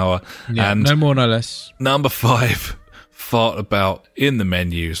 Exactly an hour. Yeah, and no more, no less. Number 5: fart about in the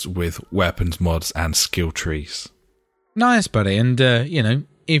menus with weapons mods and skill trees. Nice, buddy. And, you know,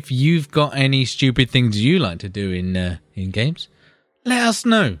 if you've got any stupid things you like to do in games, let us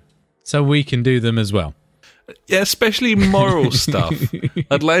know so we can do them as well. Yeah, especially moral stuff.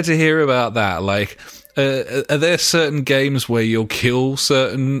 I'd like to hear about that. Like, are there certain games where you'll kill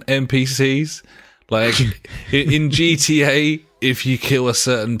certain NPCs? Like, in GTA, if you kill a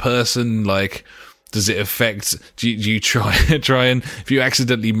certain person, like, does it affect... Do you try and... If you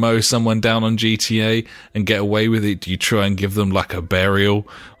accidentally mow someone down on GTA and get away with it, do you try and give them, like, a burial?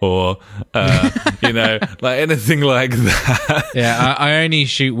 Or, you know, like, anything like that? Yeah, I only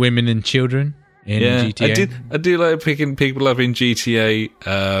shoot women and children in GTA. I do like picking people up in GTA,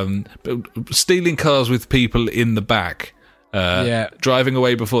 but stealing cars with people in the back, driving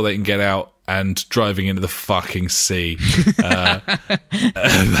away before they can get out, and driving into the fucking sea.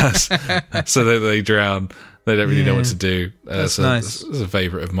 That's so that they drown. They don't really know what to do. That's nice. That's a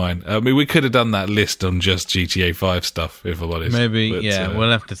favourite of mine. I mean, we could have done that list on just GTA 5 stuff, if I'm honest. Maybe, but,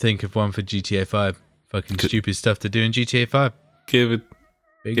 we'll have to think of one for GTA 5. Fucking stupid stuff to do in GTA 5. Given.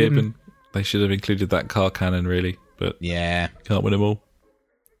 They should have included that car cannon, really. But can't win them all.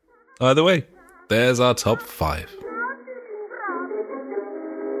 Either way, there's our top 5.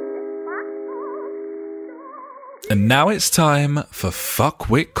 And now it's time for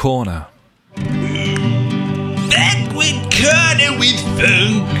Fuckwit Corner. Fuckwit Corner with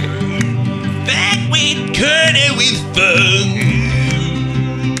funk. Fuckwit Corner with funk.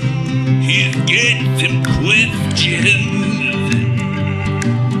 He's got some questions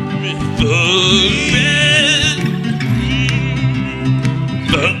for us.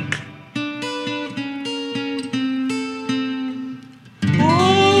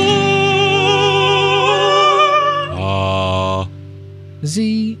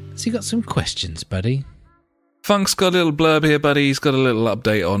 Has he got some questions, buddy? Funk's got a little blurb here, buddy. He's got a little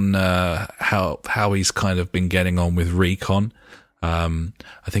update on how he's kind of been getting on with Recon. I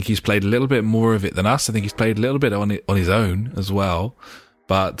think he's played a little bit more of it than us. I think he's played a little bit on his own as well.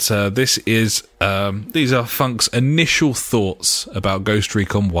 But these are Funk's initial thoughts about Ghost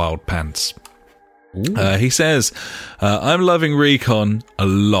Recon Wild Pants. He says, I'm loving Recon a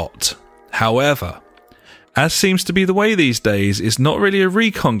lot. However, as seems to be the way these days, it's not really a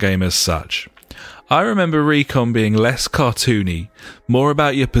Recon game as such. I remember Recon being less cartoony, more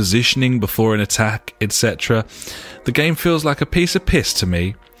about your positioning before an attack, etc. The game feels like a piece of piss to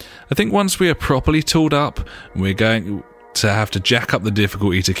me. I think once we are properly tooled up, we're going to have to jack up the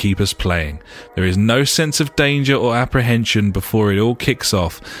difficulty to keep us playing. There is no sense of danger or apprehension before it all kicks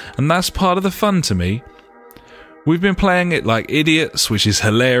off, and that's part of the fun to me. We've been playing it like idiots, which is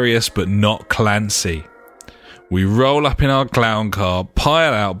hilarious but not Clancy. We roll up in our clown car,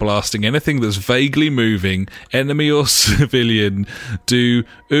 pile out blasting anything that's vaguely moving, enemy or civilian, do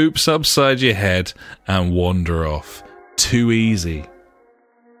oops upside your head, and wander off. Too easy.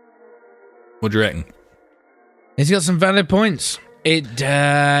 What do you reckon? He's got some valid points.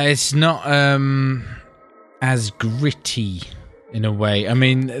 It's not as gritty in a way. I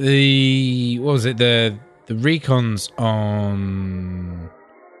mean, the Recons on...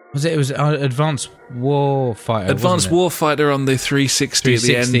 It was Advanced Warfighter. Advanced Warfighter on the 360 at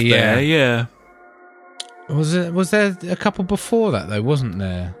the end there, yeah. Was there a couple before that though, wasn't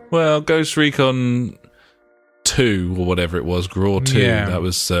there? Well, Ghost Recon 2 or whatever it was, GRAW 2, yeah. That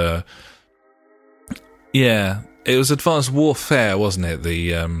was it was Advanced Warfare, wasn't it?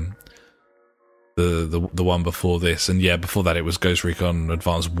 The one before this, and yeah, before that it was Ghost Recon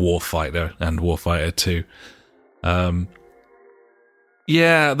Advanced Warfighter and Warfighter 2.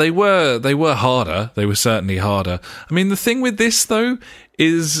 Yeah, they were harder. They were certainly harder. I mean, the thing with this though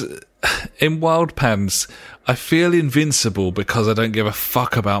is, in Wild Pants, I feel invincible because I don't give a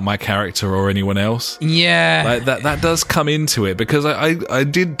fuck about my character or anyone else. Yeah, like that does come into it, because I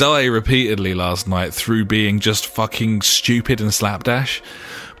did die repeatedly last night through being just fucking stupid and slapdash,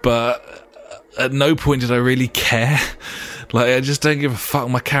 but at no point did I really care. Like, I just don't give a fuck.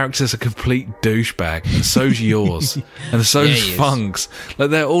 My character's a complete douchebag, and so's yours, and so's Funk's.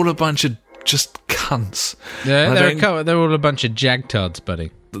 Like, they're all a bunch of just cunts. Yeah, they're all a bunch of jagtards,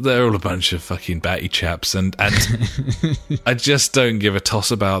 buddy. They're all a bunch of fucking batty chaps, and I just don't give a toss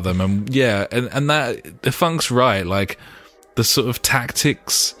about them. And yeah, and that the Funk's right. Like, the sort of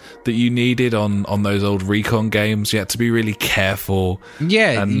tactics that you needed on those old Recon games, you had to be really careful.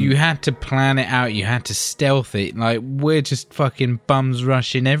 Yeah, you had to plan it out. You had to stealth it. Like, we're just fucking bums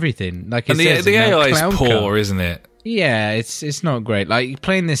rushing everything. Like, it says, the AI is poor, isn't it? Yeah, it's not great. Like,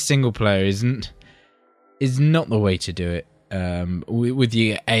 playing this single player is not the way to do it. With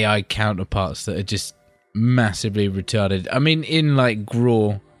your AI counterparts that are just massively retarded. I mean, in like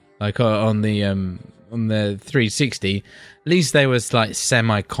GRAW, like on the 360, at least they was like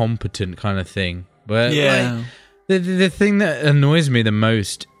semi-competent kind of thing. But yeah, like, the thing that annoys me the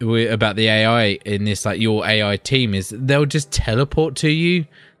most about the AI in this, like your AI team, is they'll just teleport to you.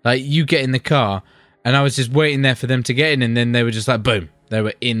 Like, you get in the car, and I was just waiting there for them to get in, and then they were just like, boom, they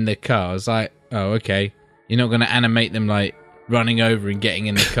were in the car. I was like, oh, okay. You're not going to animate them like running over and getting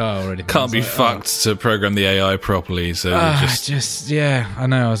in the car or anything. Can't be fucked to program the AI properly, so yeah, I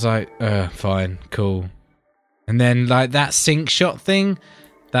know. I was like, fine, cool. And then like that sync shot thing,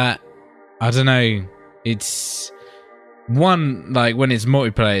 that, I don't know, it's one, like when it's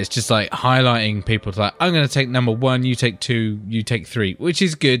multiplayer, it's just like highlighting people to like, I'm going to take number 1, you take 2, you take 3, which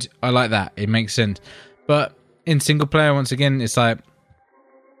is good. I like that. It makes sense. But in single player, once again, it's like,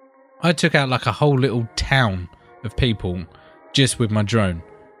 I took out like a whole little town of people just with my drone.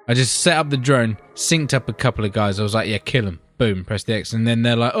 I just set up the drone, synced up a couple of guys. I was like, yeah, kill them. Boom, press the X. And then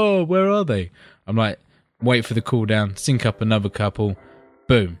they're like, oh, where are they? I'm like, wait for the cooldown, sync up another couple.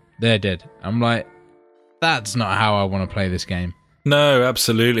 Boom, they're dead. I'm like, that's not how I want to play this game. No,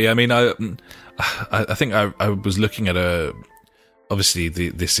 absolutely. I mean, I think I was looking at obviously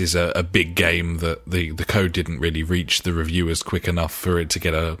this is a big game that the code didn't really reach the reviewers quick enough for it to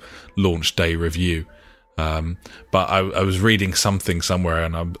get a launch day review. But I was reading something somewhere,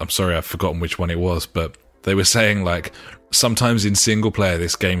 and I'm sorry, I've forgotten which one it was, but they were saying like sometimes in single player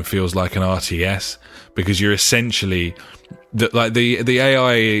this game feels like an RTS, because you're essentially the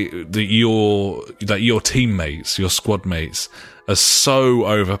AI that your teammates, your squad mates, are so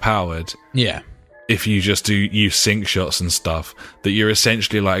overpowered. Yeah. If you just use sync shots and stuff, that you're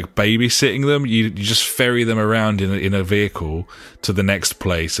essentially like babysitting them. You just ferry them around in a vehicle to the next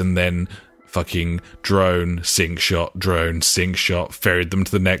place, and then fucking drone, sink shot, ferried them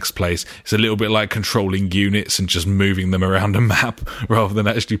to the next place. It's a little bit like controlling units and just moving them around a map rather than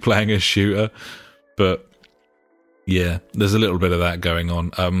actually playing a shooter. But yeah, there's a little bit of that going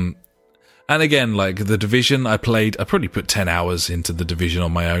on. And again, like The Division, I probably put 10 hours into The Division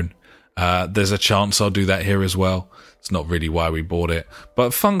on my own. There's a chance I'll do that here as well. It's not really why we bought it.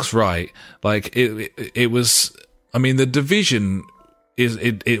 But Funk's right. Like, it was... I mean, The Division...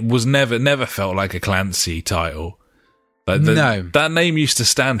 It was never felt like a Clancy title. Like No. That name used to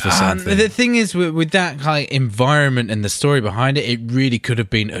stand for something. The thing is, with that kind of environment and the story behind it, it really could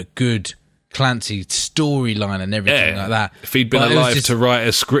have been a good Clancy storyline and everything like that. If he'd been alive to write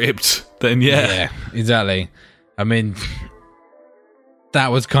a script, then yeah, exactly. I mean,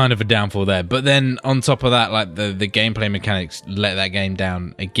 that was kind of a downfall there. But then on top of that, like the gameplay mechanics let that game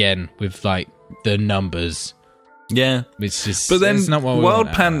down again with like the numbers. Yeah, it's just. But then it's not what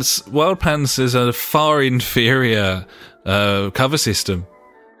Wild Pants is a far inferior cover system.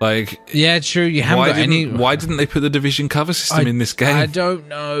 Like, yeah, true. You haven't got any. Why didn't they put the Division cover system in this game? I don't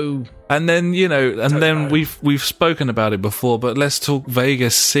know. And then we've spoken about it before, but let's talk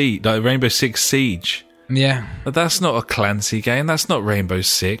Vegas Siege, like Rainbow Six Siege. Yeah, but that's not a Clancy game. That's not Rainbow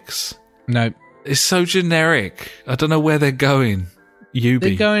Six. No, it's so generic. I don't know where they're going.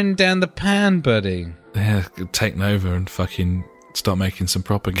 They're going down the pan, buddy. Yeah, taking over and fucking start making some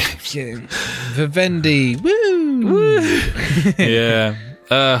proper games. Yeah. Vivendi, woo! Yeah,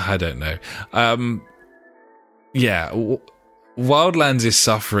 I don't know. Yeah, Wildlands is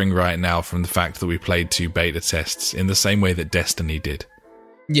suffering right now from the fact that we played 2 beta tests in the same way that Destiny did.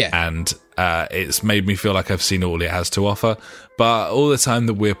 Yeah. And it's made me feel like I've seen all it has to offer. But all the time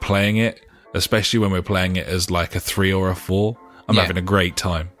that we're playing it, especially when we're playing it as like a 3 or a 4, I'm having a great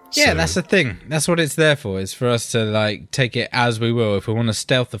time. Yeah, that's the thing. That's what it's there for. It's for us to like take it as we will. If we want to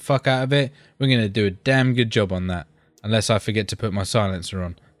stealth the fuck out of it, we're going to do a damn good job on that. Unless I forget to put my silencer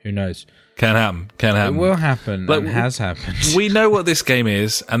on. Who knows? Can happen. It will happen, and has happened. We know what this game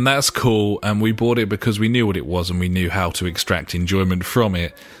is, and that's cool, and we bought it because we knew what it was and we knew how to extract enjoyment from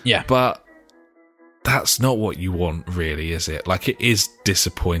it. Yeah. But that's not what you want, really, is it? Like, it is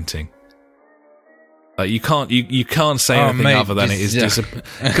disappointing. Like, you can't say anything other than it is disappointing.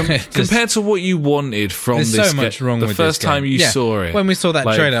 Compared to what you wanted from There's this so much wrong the with first this game. time you saw it. When we saw that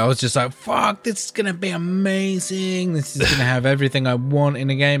trailer, I was just like, fuck, this is going to be amazing. This is going to have everything I want in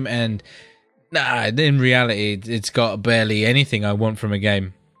a game. And nah, in reality, it's got barely anything I want from a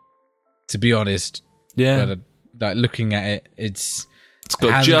game, to be honest. Yeah. But, like, looking at it, it's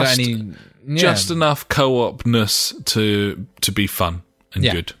got just enough co-opness to be fun and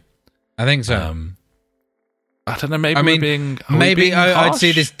good. I think so. I don't know, maybe I'd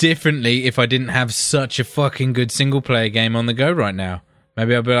see this differently if I didn't have such a fucking good single player game on the go right now.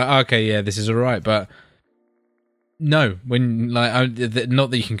 Maybe I'd be like, okay, yeah, this is alright, but no,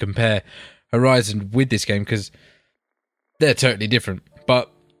 not that you can compare Horizon with this game because they're totally different.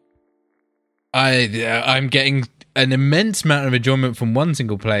 But I'm getting an immense amount of enjoyment from one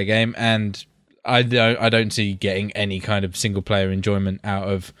single player game, and I don't see getting any kind of single player enjoyment out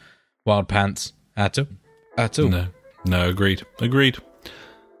of Wild Pants at all. No, agreed.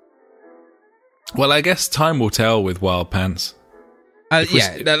 Well, I guess time will tell with Wild Pants. If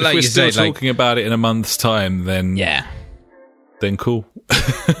we're still talking about it in a month's time, then then cool.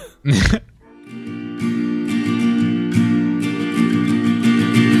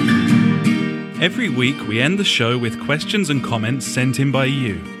 Every week we end the show with questions and comments sent in by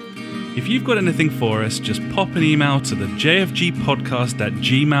you. If you've got anything for us, just pop an email to the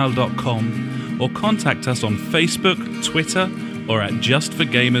jfgpodcast@gmail.com or contact us on Facebook, Twitter, or at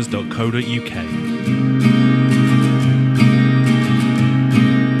justforgamers.co.uk.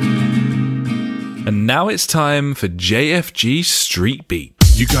 And now it's time for JfG Street Beat.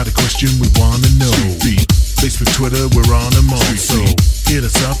 You got a question we want to know. Street Beat. Facebook, Twitter, we're on them all. So hit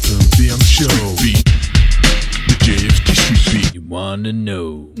us up and be on the show. Street Beat. The JfG Street Beat. You want to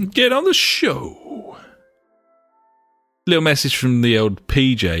know. Get on the show. Little message from the old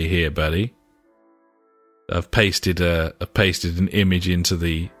PJ here, buddy. I've pasted an image into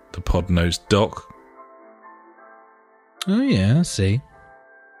the Podnose doc. Oh yeah, I see.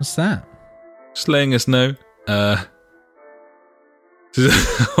 What's that? Just letting us know.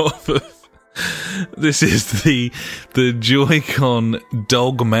 This is the Joy-Con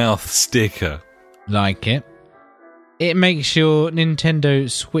dog mouth sticker. Like it. It makes your Nintendo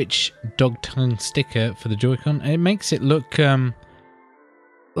Switch dog tongue sticker for the Joy-Con. It makes it look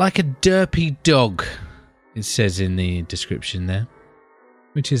like a derpy dog. It says in the description there,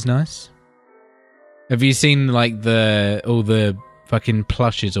 which is nice. Have you seen like all the fucking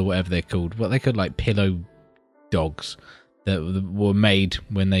plushes or whatever they're called. What they called, like pillow dogs that were made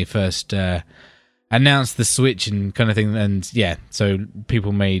when they first announced the Switch and kind of thing. And yeah, so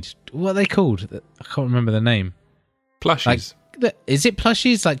people made, what are they called? I can't remember the name. Plushies. Like, is it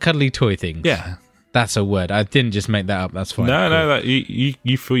plushies? Like cuddly toy things? Yeah. That's a word. I didn't just make that up. That's fine. No, cool. no, that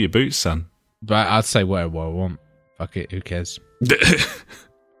you fill your boots, son. But I'd say whatever I want. Fuck it. Who cares?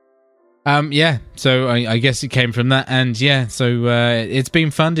 Yeah. So I guess it came from that, and yeah. So it's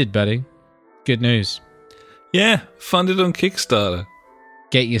been funded, buddy. Good news. Yeah, funded on Kickstarter.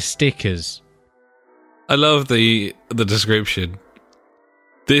 Get your stickers. I love the description.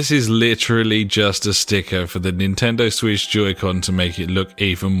 This is literally just a sticker for the Nintendo Switch Joy-Con to make it look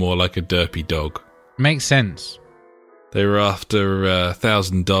even more like a derpy dog. Makes sense. They were after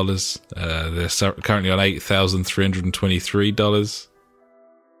 $1,000. They're currently on $8,323.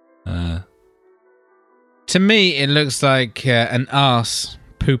 To me, it looks like an arse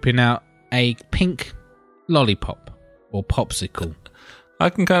pooping out a pink lollipop or popsicle. I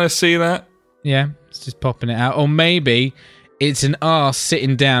can kind of see that. Yeah, it's just popping it out. Or maybe it's an arse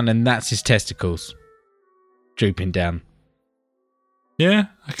sitting down and that's his testicles drooping down. Yeah,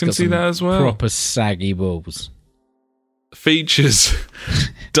 I can see that as well. Proper saggy balls. Features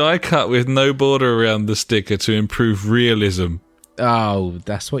die cut with no border around the sticker to improve realism. Oh,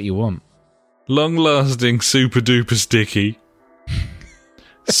 that's what you want. Long lasting, super duper sticky.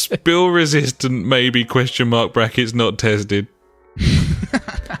 Spill resistant, maybe ? Brackets not tested.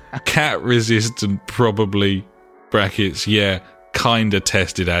 Cat resistant, probably brackets, yeah, kinda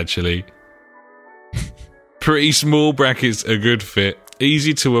tested actually. Pretty small brackets, a good fit.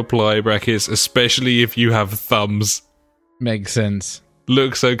 Easy to apply brackets, especially if you have thumbs. Makes sense.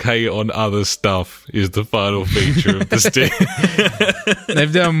 Looks okay on other stuff is the final feature of the stick.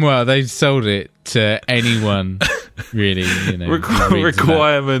 They've done well. They've sold it to anyone, really. You know,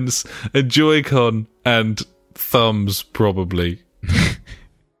 requirements: a Joy-Con and thumbs, probably.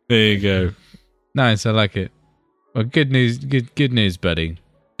 There you go. Nice, I like it. Well, good news, good news, buddy.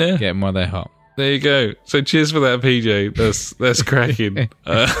 Yeah. Get them while they're hot. There you go. So cheers for that, PJ. That's cracking.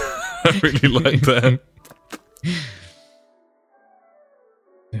 I really like that.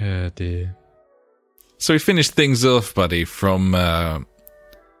 Oh dear. So we finished things off, buddy, from the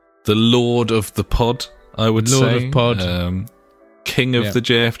Lord of the Pod, I would say. Lord of Pod. King of the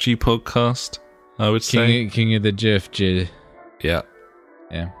JFG podcast, I would say. King of the JfG. Yeah.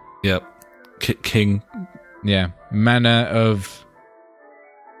 Yeah. Yep. King. Yeah. Manor of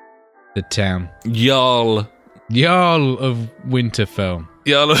the town. Jarl of Winterfell.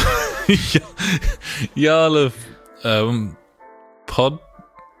 Jarl of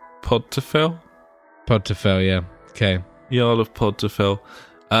Podterfell? Podterfell, yeah. Okay. Jarl of Podterfell.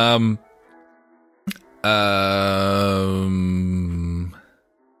 Are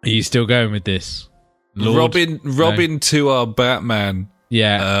you still going with this? Lord? Robin to our Batman.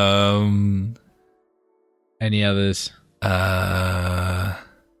 Yeah. Any others?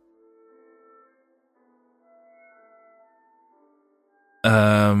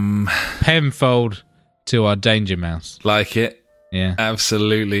 Penfold to our Danger Mouse. Like it. Yeah.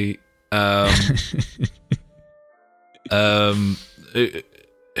 Absolutely. Who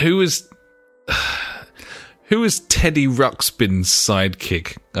was Teddy Ruxpin's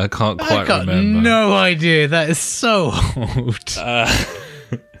sidekick? I can't quite remember. No idea. That is so old.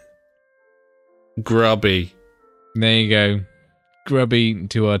 Grubby. There you go. Grubby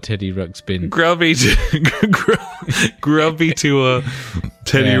to our Teddy Ruxpin. Grubby to our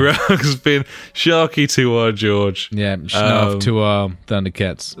Teddy Ruxpin. Sharky to our George. Yeah, Schnuff to our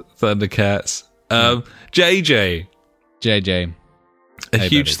Thundercats. JJ. A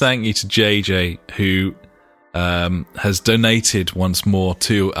huge thank you to JJ, who has donated once more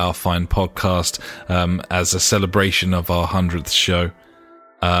to our fine podcast as a celebration of our 100th show.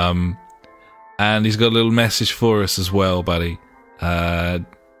 And he's got a little message for us as well, buddy.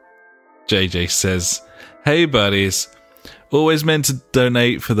 JJ says, "Hey buddies, always meant to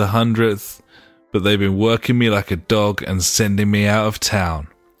donate for the 100th, but they've been working me like a dog and sending me out of town.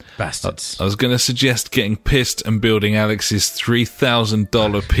 Bastards. I was going to suggest getting pissed and building Alex's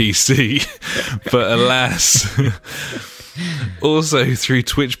 $3,000 PC, but alas. Also, through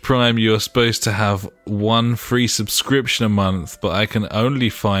Twitch Prime, you're supposed to have one free subscription a month, but I can only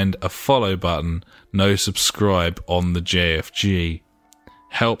find a follow button, no subscribe on the JFG.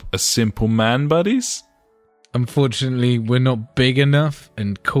 Help a simple man, buddies?" Unfortunately, we're not big enough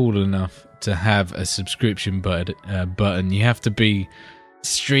and cool enough to have a subscription button. You have to be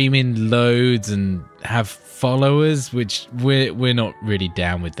streaming loads and have followers, which we're not really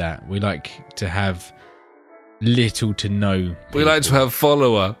down with that. We like to have little to no. We like to have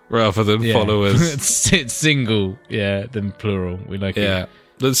follower rather than followers. It's single, than plural. We like it.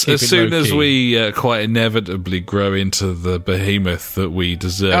 As soon as we quite inevitably grow into the behemoth that we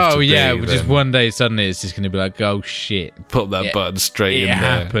deserve to be. Just one day suddenly it's just going to be like, oh shit. Put that button straight in there. It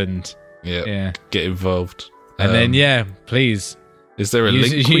happened. Yeah. Get involved. And then, please. Is there a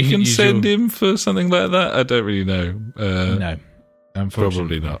link we can send him for something like that? I don't really know. No.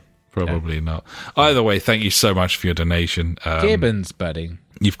 Unfortunately. Probably not. Either way, thank you so much for your donation. Gibbons, buddy.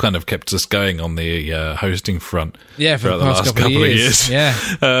 You've kind of kept us going on the hosting front. Yeah, for the last couple of years. Yeah.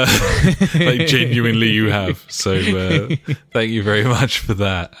 Like, genuinely you have. So thank you very much for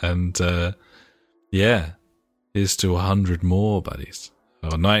that. And here's to 100 more, buddies.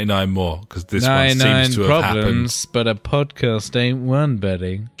 Or 99 more, because this one seems to have happened. But a podcast ain't one,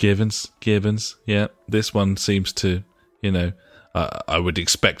 buddy. Gibbons. Yeah, this one seems to, I would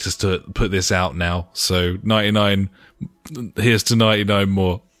expect us to put this out now. So 99, here's to 99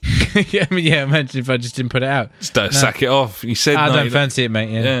 more. Imagine if I just didn't put it out. Sack it off. You said I don't fancy it, mate.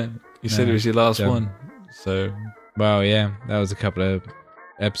 Yeah. You said it was your last one. So, well, yeah, that was a couple of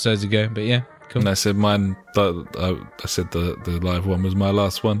episodes ago, but yeah, cool. And I said mine. I said the live one was my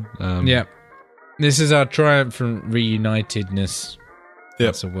last one. This is our triumphant reunitedness.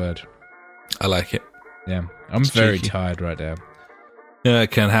 That's a word. I like it. Yeah, I'm very tired right now. Yeah,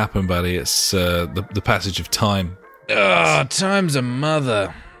 it can happen, buddy. It's the passage of time. Time's a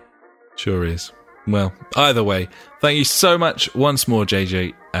mother. Sure is. Well, either way, thank you so much once more,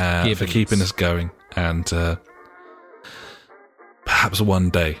 JJ, for keeping us going. And perhaps one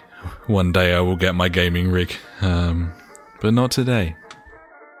day I will get my gaming rig. But not today.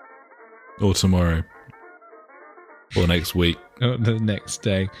 Or tomorrow. Or next week. Or the next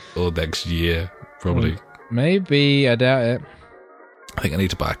day. Or next year, probably. Maybe, I doubt it. I think I need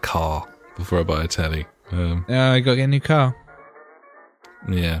to buy a car before I buy a telly. I got to get a new car.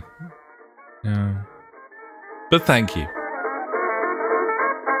 Yeah. No. But thank you.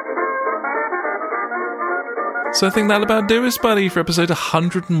 So I think that'll about do us, buddy, for episode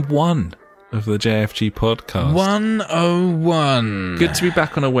 101 of the JfG podcast. 101. Good to be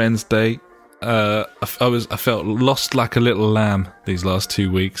back on a Wednesday. I felt lost like a little lamb these last 2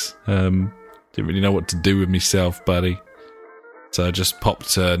 weeks. Didn't really know what to do with myself, buddy. So I just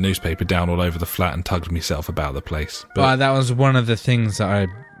popped a newspaper down all over the flat and tugged myself about the place. But that was one of the things that I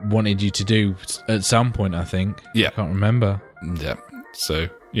wanted you to do at some point, I think. Yeah. I can't remember. Yeah. So,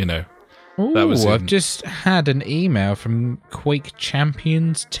 Ooh, that was I've just had an email from Quake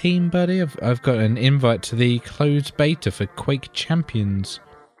Champions team, buddy. I've got an invite to the closed beta for Quake Champions.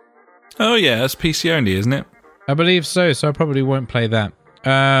 Oh, yeah. That's PC only, isn't it? I believe so I probably won't play that.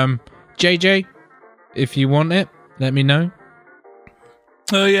 JJ, if you want it, let me know.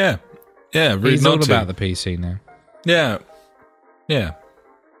 Oh, yeah. Yeah, rude He's not all to. about the PC now. Yeah.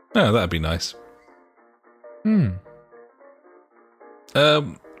 Oh, that'd be nice.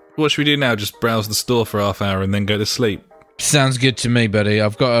 What should we do now? Just browse the store for half hour and then go to sleep? Sounds good to me, buddy.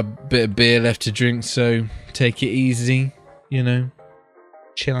 I've got a bit of beer left to drink, so take it easy,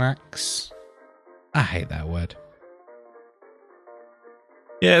 chillax. I hate that word.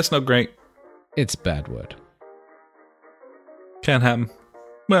 Yeah, it's not great. It's a bad word. Can happen.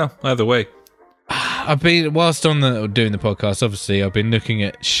 Well, either way. I've been, whilst doing the podcast, obviously, I've been looking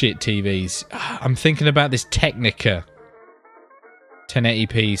at shit TVs. I'm thinking about this Technica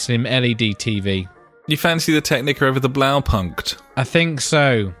 1080p slim LED TV. You fancy the Technica over the Blaupunkt? I think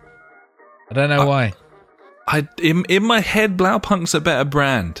so. I don't know why. In my head, Blaupunkt's a better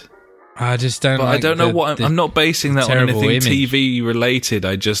brand. I just don't. But I don't know what. I'm not basing that on anything image. TV related.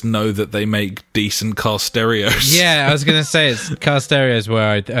 I just know that they make decent car stereos. Yeah, I was going to say it's car stereos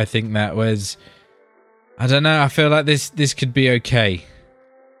where I think that was. I don't know. I feel like this could be okay.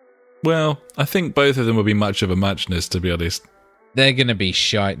 Well, I think both of them will be much of a muchness, to be honest. They're going to be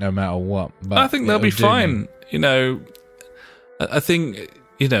shite no matter what. But I think they'll be fine. I think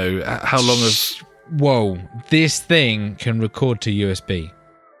how long of. Whoa! This thing can record to USB.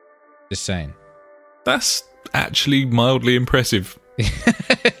 Just saying. That's actually mildly impressive.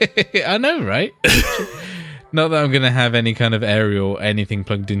 I know, right? Not that I'm going to have any kind of aerial or anything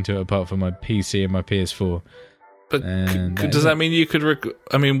plugged into it apart from my PC and my PS4. But does that mean you could...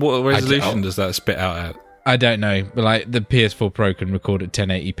 what resolution does that spit out at? I don't know. But like the PS4 Pro can record at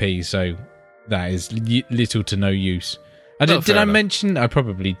 1080p, so that is little to no use. Did I mention... I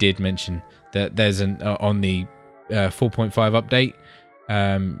probably did mention that there's on the 4.5 update...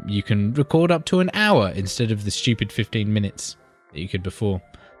 you can record up to an hour instead of the stupid 15 minutes that you could before.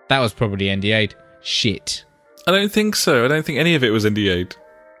 That was probably NDA'd. Shit. I don't think so. I don't think any of it was NDA'd. Oh,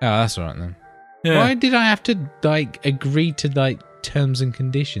 that's all right then. Yeah. Why did I have to agree to terms and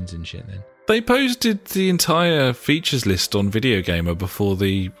conditions and shit then? They posted the entire features list on Video Gamer before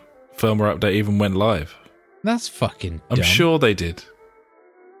the firmware update even went live. That's fucking dumb. I'm sure they did.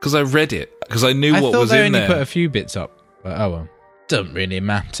 Because I read it. Because I knew what was in there. I thought they only put a few bits up. But oh well. Doesn't really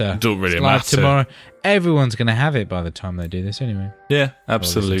matter. Don't really it's live matter. Tomorrow. Everyone's going to have it by the time they do this anyway. Yeah,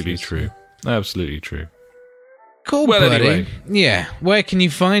 absolutely true. Absolutely true. Cool, well, buddy. Anyway. Yeah. Where can you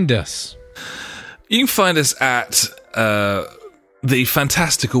find us? You can find us at the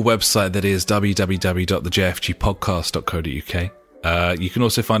fantastical website that is www.thejfgpodcast.co.uk. You can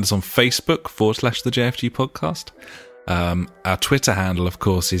also find us on Facebook /the JFG Podcast. Our Twitter handle, of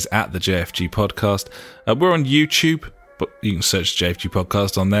course, is at the JFG Podcast. We're on YouTube, but you can search JFG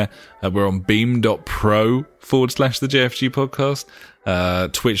Podcast on there. We're on beam.pro /the JFG Podcast.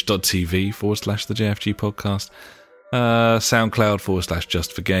 Twitch.tv /the JFG Podcast. SoundCloud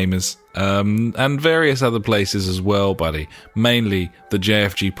 /just for gamers, and various other places as well, buddy. Mainly the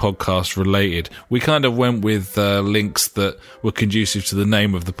JFG podcast related. We kind of went with links that were conducive to the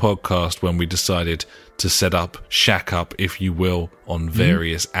name of the podcast when we decided to set up, shack up, if you will, on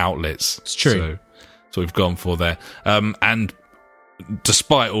various outlets. It's true. So we've gone for there. And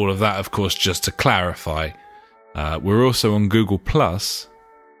despite all of that, of course, just to clarify, we're also on Google Plus.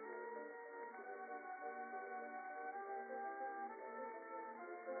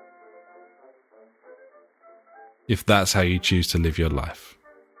 If that's how you choose to live your life.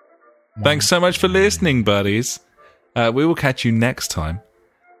 Thanks so much for listening, buddies. We will catch you next time.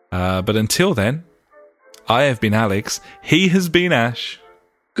 But until then, I have been Alex. He has been Ash.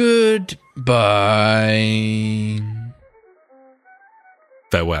 Goodbye.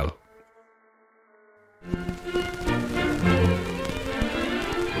 Farewell.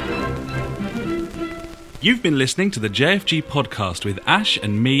 You've been listening to the JFG podcast with Ash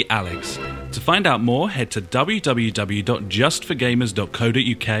and me, Alex. To find out more, head to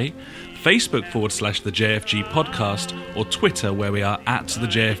www.justforgamers.co.uk, Facebook /the JFG podcast, or Twitter, where we are at the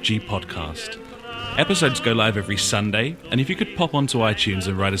JFG podcast. Episodes go live every Sunday, and if you could pop onto iTunes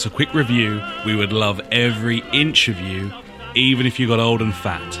and write us a quick review, we would love every inch of you, even if you got old and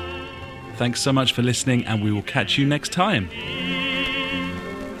fat. Thanks so much for listening, and we will catch you next time.